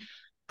 And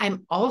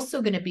I'm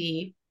also going to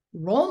be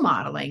role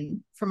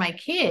modeling for my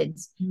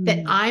kids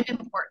that I'm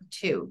important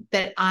too,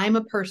 that I'm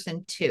a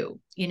person too,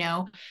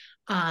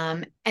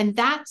 and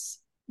that's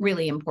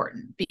really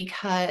important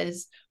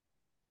because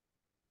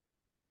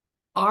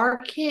our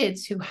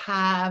kids who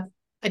have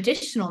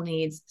additional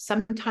needs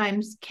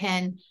sometimes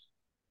can,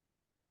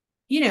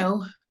 you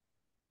know,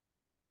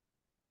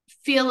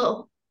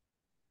 feel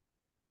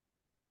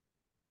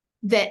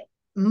that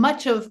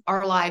much of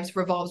our lives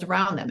revolves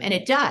around them, and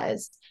it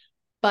does.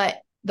 But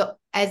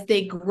as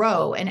they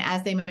grow and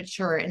as they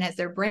mature and as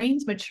their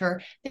brains mature,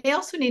 they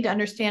also need to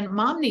understand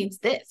mom needs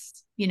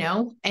this,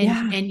 and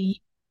Yeah. you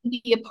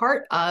be a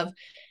part of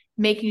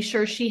making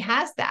sure she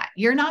has that.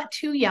 You're not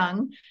too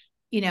young,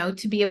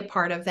 to be a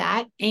part of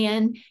that.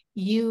 And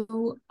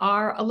you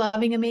are a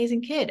loving,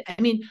 amazing kid. I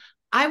mean,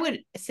 I would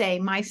say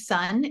my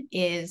son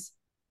is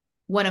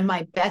one of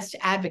my best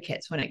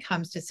advocates when it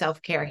comes to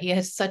self-care. He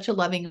has such a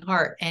loving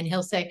heart, and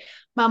he'll say,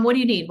 Mom, what do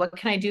you need? What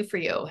can I do for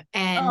you?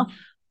 And Oh,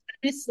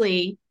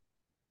 honestly,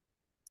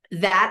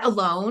 that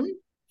alone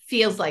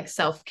feels like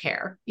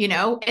self-care,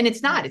 and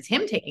it's not, it's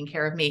him taking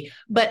care of me,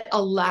 but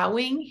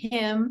allowing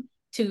him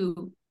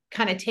to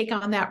kind of take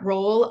on that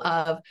role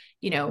of,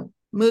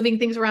 moving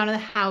things around in the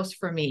house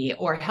for me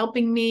or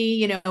helping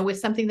me, with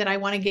something that I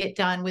want to get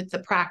done with the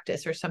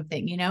practice or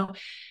something,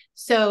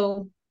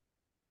 So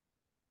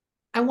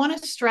I want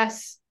to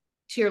stress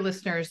to your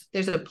listeners,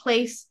 there's a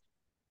place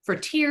for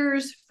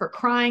tears, for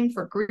crying,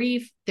 for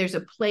grief. There's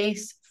a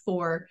place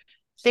for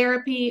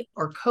therapy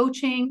or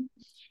coaching.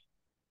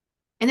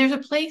 And there's a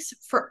place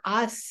for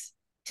us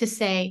to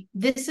say,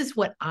 this is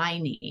what I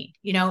need.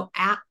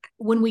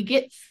 When we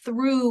get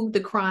through the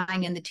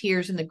crying and the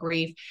tears and the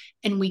grief,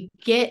 and we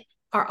get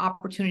our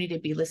opportunity to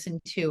be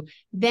listened to,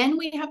 then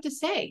we have to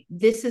say,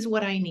 this is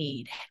what I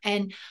need.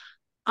 And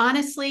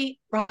honestly,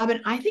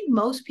 Robin, I think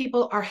most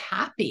people are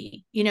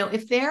happy.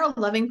 If they're a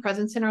loving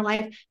presence in our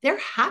life, they're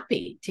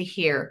happy to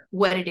hear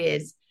what it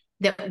is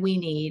that we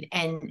need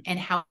and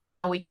how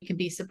we can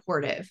be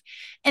supportive.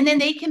 And then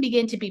they can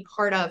begin to be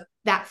part of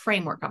that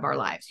framework of our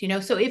lives.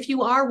 So if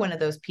you are one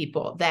of those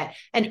people that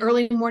an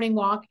early morning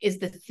walk is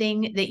the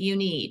thing that you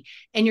need,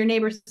 and your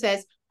neighbor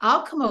says,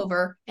 I'll come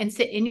over and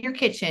sit in your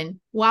kitchen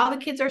while the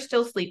kids are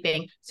still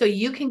sleeping so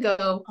you can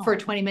go for a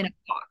 20-minute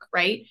walk,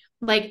 right?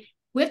 Like,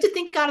 we have to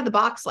think out of the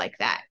box like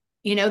that.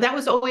 That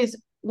was always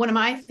one of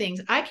my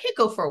things. I can't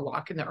go for a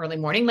walk in the early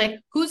morning. Like,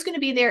 who's going to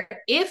be there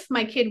if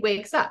my kid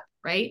wakes up,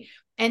 right?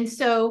 And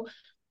so,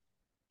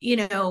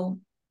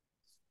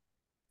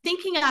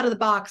 thinking out of the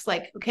box,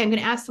 like, okay, I'm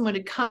going to ask someone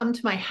to come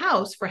to my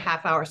house for a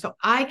half hour so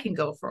I can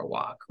go for a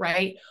walk,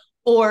 right?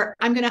 Or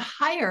I'm going to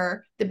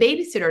hire the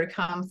babysitter to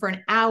come for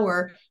an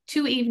hour,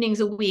 2 evenings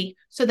a week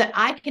so that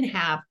I can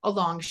have a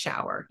long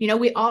shower.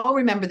 We all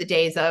remember the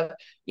days of,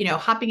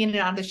 hopping in and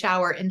out of the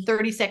shower in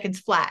 30 seconds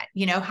flat.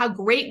 How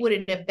great would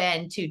it have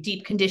been to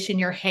deep condition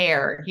your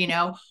hair,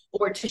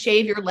 or to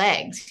shave your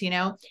legs,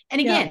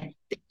 and again,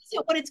 this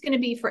isn't what it's going to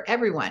be for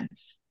everyone,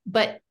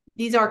 but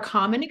these are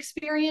common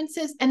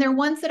experiences and they're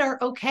ones that are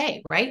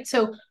okay, right?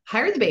 So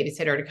hire the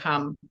babysitter to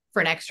come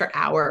for an extra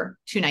hour,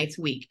 2 nights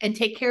a week, and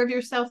take care of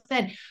yourself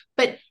then.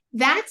 But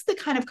that's the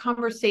kind of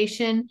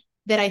conversation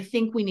that I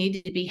think we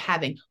need to be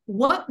having.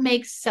 What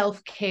makes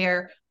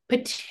self-care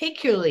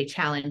particularly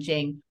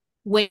challenging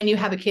when you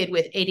have a kid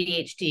with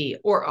ADHD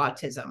or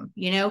autism?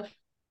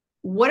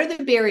 What are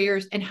the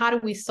barriers and how do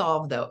we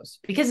solve those?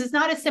 Because it's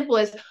not as simple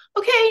as,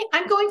 okay,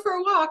 I'm going for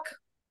a walk.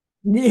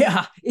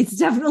 Yeah, it's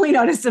definitely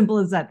not as simple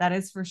as that. That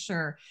is for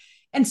sure.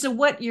 And so,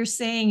 what you're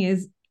saying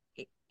is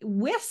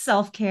with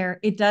self care,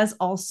 it does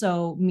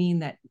also mean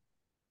that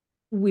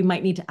we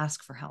might need to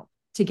ask for help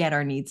to get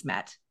our needs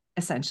met,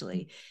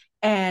 essentially.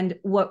 And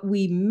what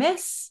we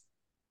miss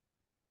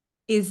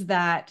is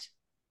that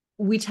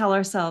we tell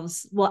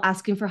ourselves, well,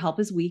 asking for help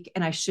is weak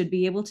and I should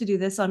be able to do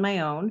this on my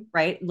own,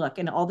 right? Look,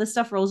 and all this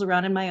stuff rolls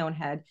around in my own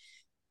head.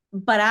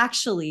 But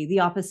actually, the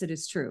opposite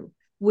is true.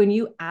 When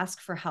you ask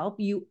for help,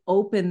 you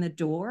open the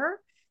door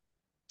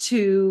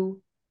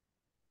to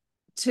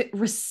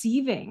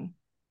receiving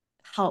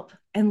help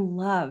and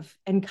love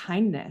and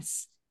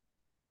kindness.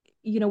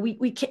 You know, we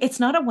it's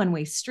not a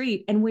one-way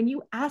street. And when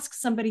you ask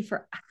somebody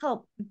for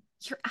help,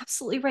 you're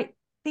absolutely right.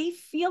 They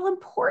feel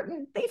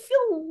important. They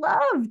feel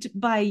loved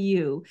by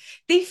you.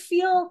 They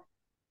feel,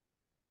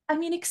 I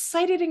mean,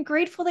 excited and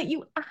grateful that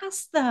you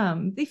asked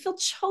them. They feel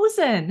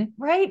chosen,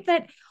 right?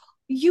 That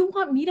you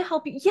want me to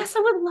help you. Yes,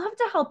 I would love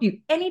to help you.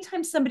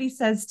 Anytime somebody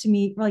says to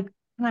me, like,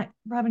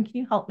 Robin, can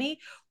you help me?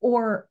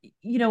 Or,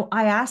 you know,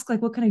 I ask,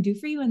 like, what can I do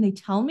for you? And they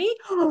tell me,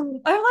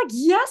 I'm like,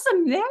 yes,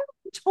 I'm there.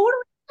 Totally.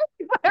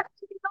 I'm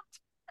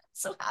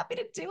so happy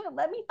to do it.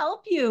 Let me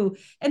help you.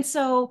 And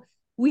so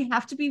we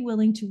have to be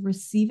willing to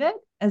receive it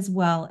as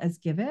well as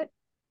give it.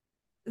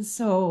 Well,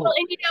 So,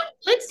 and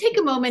let's take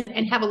a moment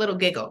and have a little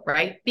giggle,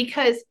 right?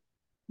 Because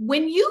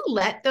when you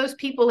let those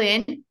people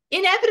in,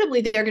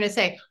 inevitably they're going to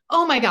say,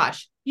 "Oh my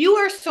gosh, you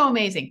are so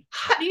amazing.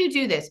 How do you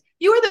do this?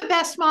 You are the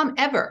best mom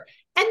ever."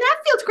 And that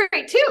feels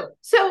great too.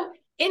 So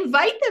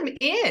invite them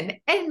in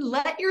and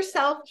let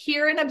yourself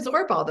hear and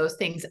absorb all those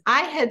things.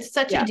 I had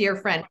such a yeah. dear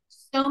friend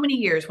so many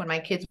years when my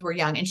kids were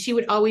young, and she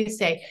would always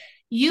say,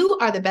 "You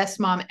are the best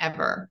mom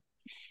ever."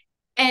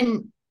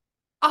 And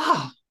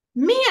oh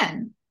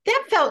man,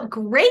 that felt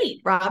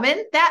great,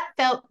 Robin. That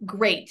felt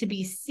great to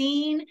be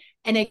seen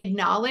and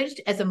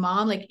acknowledged as a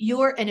mom. Like,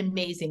 you're an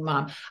amazing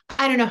mom.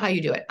 I don't know how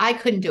you do it. I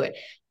couldn't do it.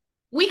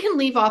 We can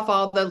leave off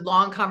all the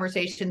long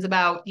conversations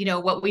about,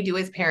 what we do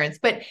as parents,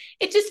 but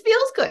it just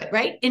feels good,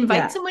 right? Invite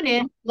Yeah. someone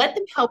in, let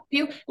them help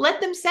you,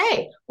 let them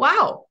say,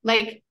 wow,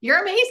 like,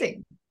 you're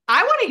amazing.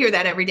 I want to hear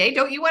that every day.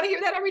 Don't you want to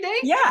hear that every day?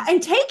 Yeah,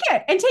 and take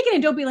it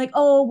and don't be like,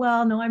 oh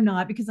well, no, I'm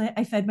not, because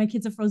I fed my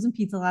kids a frozen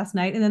pizza last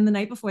night, and then the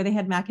night before they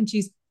had mac and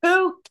cheese.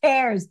 Who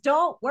cares?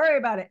 Don't worry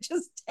about it.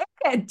 Just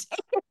take it.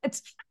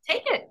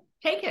 Take it.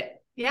 Take it.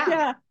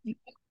 Yeah. Yeah.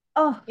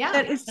 Oh, Yeah.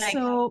 that is Like,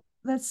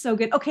 that's so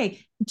good.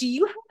 Okay, do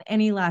you have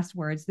any last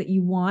words that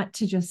you want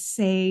to just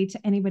say to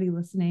anybody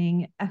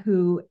listening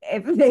who,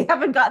 if they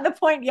haven't gotten the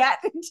point yet,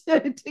 to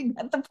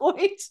get the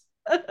point?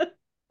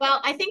 well,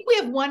 I think we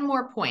have one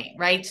more point,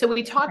 right? So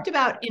we Okay. talked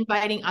about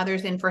inviting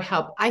others in for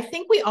help. I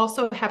think we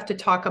also have to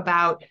talk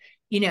about,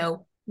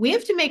 we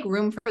have to make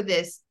room for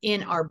this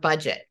in our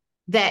budget.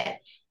 That,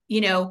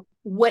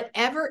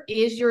 whatever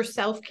is your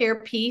self care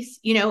piece,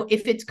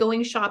 if it's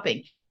going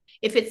shopping,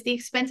 if it's the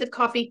expensive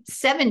coffee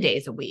 7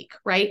 days a week,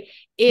 right?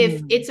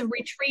 If Mm. it's a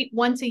retreat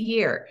once a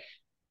year,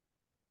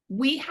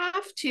 we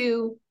have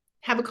to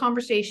have a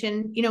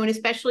conversation, and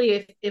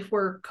especially if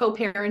we're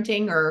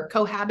co-parenting or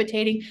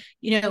cohabitating,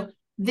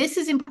 this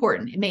is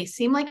important. It may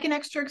seem like an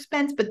extra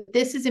expense, but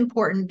this is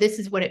important. This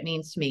is what it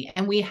means to me.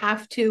 And we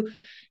have to,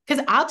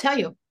 because I'll tell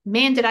you,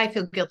 man, did I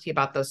feel guilty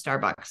about those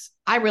Starbucks.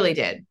 I really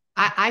did.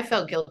 I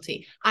felt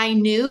guilty. I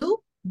knew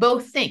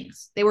both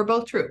things. They were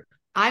both true.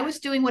 I was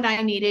doing what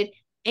I needed,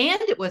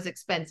 and it was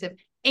expensive,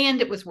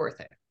 and it was worth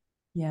it.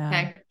 Yeah,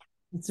 Okay.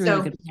 that's a really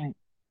So good point.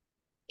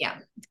 yeah.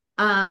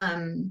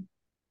 Um,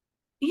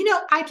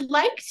 I'd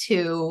like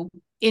to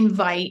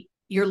invite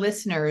your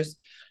listeners.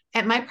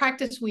 At my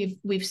practice,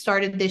 we've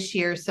started this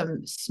year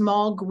some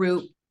small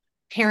group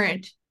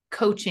parent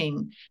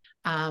coaching.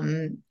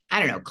 I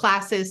don't know,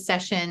 classes,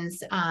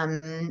 sessions.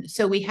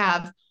 So we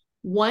have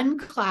one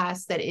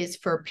class that is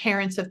for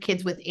parents of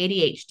kids with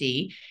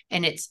ADHD,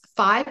 and it's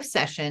 5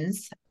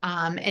 sessions,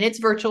 and it's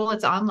virtual,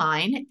 it's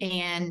online,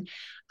 and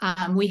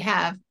we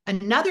have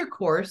another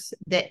course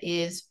that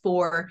is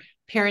for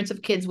parents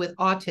of kids with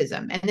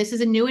autism. And this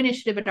is a new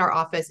initiative at our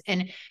office.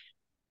 And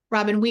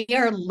Robin, we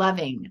are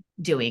loving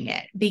doing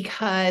it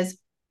because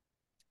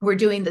we're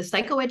doing the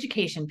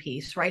psychoeducation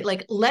piece, right?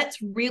 Like, let's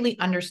really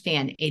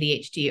understand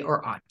ADHD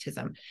or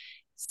autism.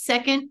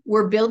 Second,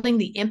 we're building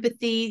the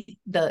empathy,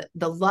 the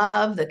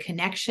love, the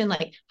connection.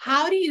 Like,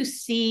 how do you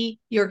see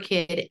your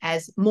kid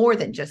as more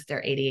than just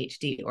their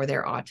ADHD or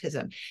their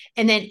autism?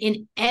 And then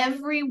in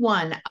every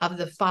one of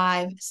the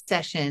 5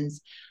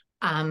 sessions,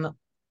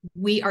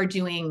 we are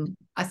doing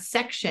a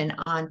section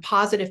on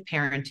positive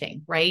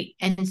parenting, right?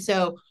 And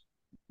so,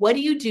 what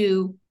do you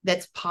do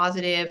that's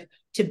positive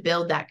to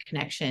build that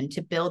connection,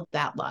 to build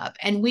that love?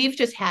 And we've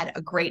just had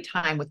a great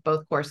time with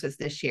both courses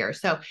this year.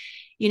 So,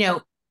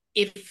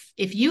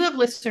 if you have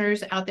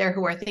listeners out there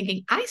who are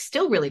thinking, I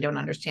still really don't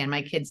understand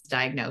my kid's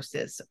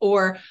diagnosis,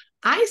 or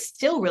I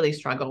still really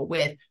struggle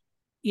with,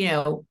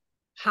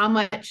 how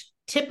much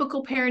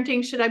typical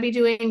parenting should I be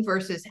doing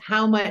versus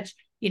how much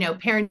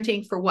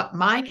parenting for what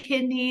my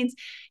kid needs,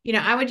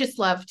 I would just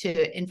love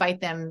to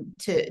invite them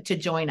to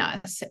join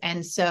us.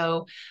 And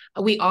so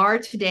we are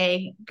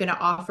today going to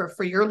offer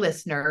for your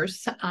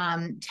listeners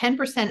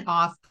 10%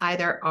 off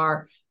either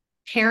our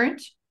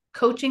parent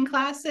coaching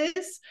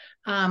classes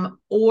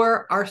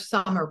or our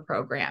summer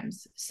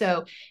programs.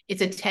 So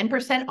it's a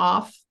 10%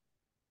 off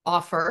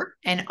offer,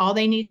 and all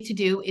they need to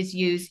do is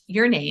use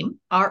your name,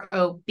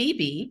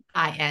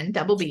 ROBBIN,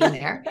 double B in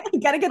there. You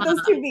got to get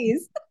those two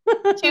B's.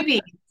 Two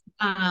B's.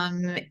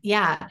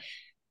 Yeah,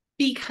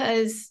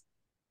 because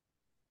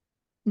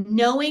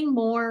knowing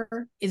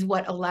more is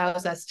what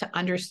allows us to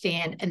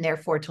understand and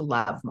therefore to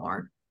love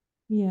more.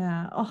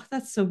 Yeah. Oh,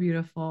 that's so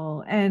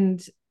beautiful.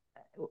 And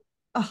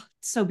oh,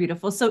 so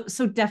beautiful. So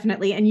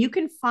definitely. And you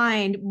can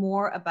find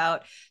more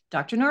about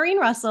Dr. Noreen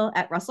Russell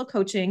at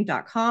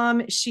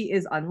russellcoaching.com. She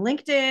is on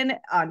LinkedIn,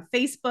 on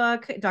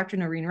Facebook, Dr.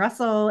 Noreen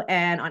Russell,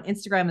 and on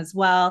Instagram as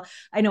well.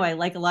 I know I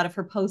like a lot of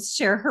her posts,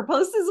 share her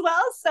posts as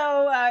well.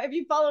 So if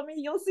you follow me,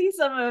 you'll see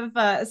some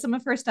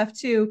of her stuff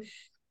too.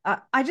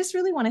 I just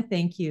really want to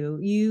thank you.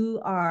 You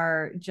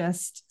have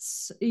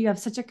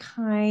such a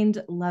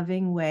kind,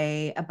 loving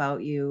way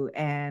about you,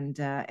 and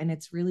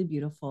it's really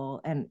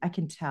beautiful. And I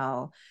can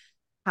tell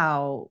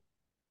how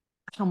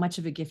much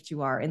of a gift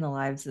you are in the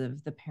lives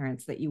of the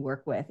parents that you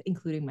work with,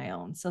 including my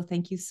own. So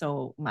thank you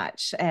so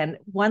much. And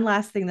one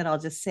last thing that I'll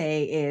just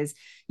say is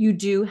you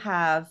do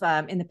have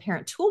in the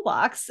parent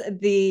toolbox,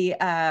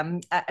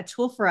 a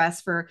tool for us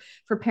for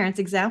parents,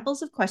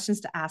 examples of questions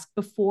to ask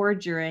before,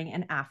 during,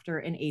 and after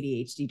an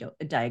ADHD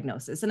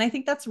diagnosis. And I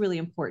think that's really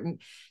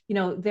important.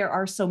 There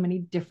are so many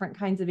different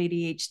kinds of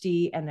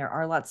ADHD, and there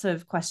are lots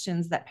of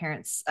questions that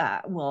parents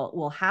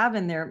will have,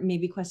 and there may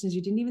be questions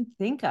you didn't even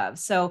think of.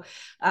 So,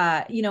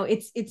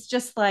 it's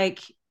just like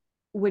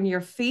when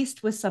you're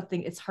faced with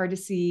something, it's hard to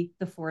see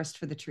the forest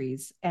for the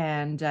trees,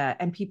 and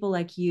people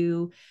like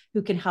you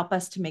who can help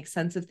us to make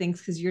sense of things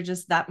because you're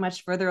just that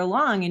much further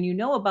along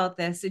and about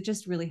this. It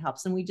just really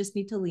helps, and we just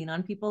need to lean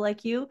on people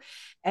like you,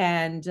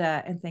 and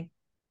thank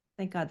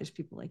God there's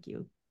people like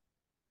you.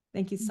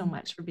 Thank you so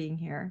much for being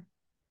here.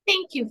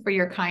 Thank you for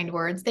your kind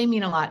words. They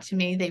mean a lot to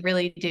me. They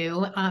really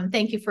do.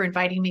 Thank you for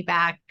inviting me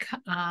back.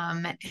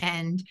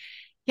 And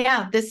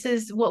yeah, this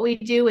is what we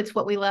do. It's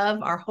what we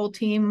love. Our whole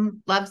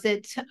team loves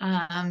it.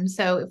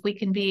 So if we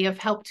can be of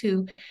help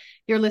to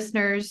your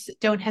listeners,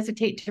 don't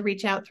hesitate to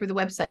reach out through the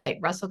website,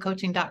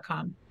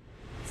 russellcoaching.com.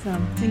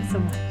 So thanks so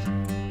much.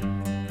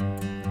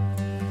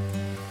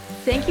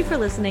 Thank you for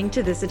listening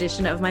to this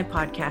edition of my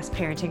podcast,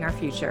 Parenting Our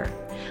Future.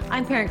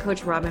 I'm parent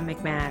coach Robin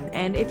McMahon,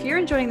 and if you're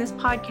enjoying this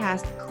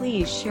podcast,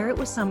 please share it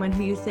with someone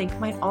who you think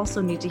might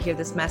also need to hear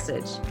this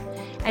message.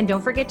 And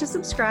don't forget to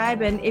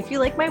subscribe, and if you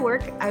like my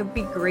work, I would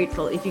be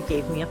grateful if you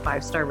gave me a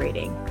 5-star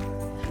rating.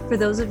 For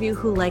those of you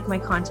who like my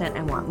content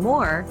and want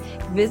more,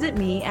 visit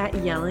me at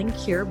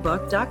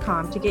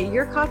yellingcurebook.com to get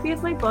your copy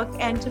of my book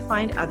and to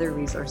find other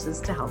resources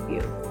to help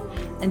you.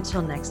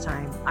 Until next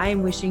time, I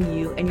am wishing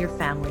you and your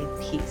family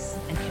peace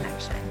and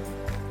connection.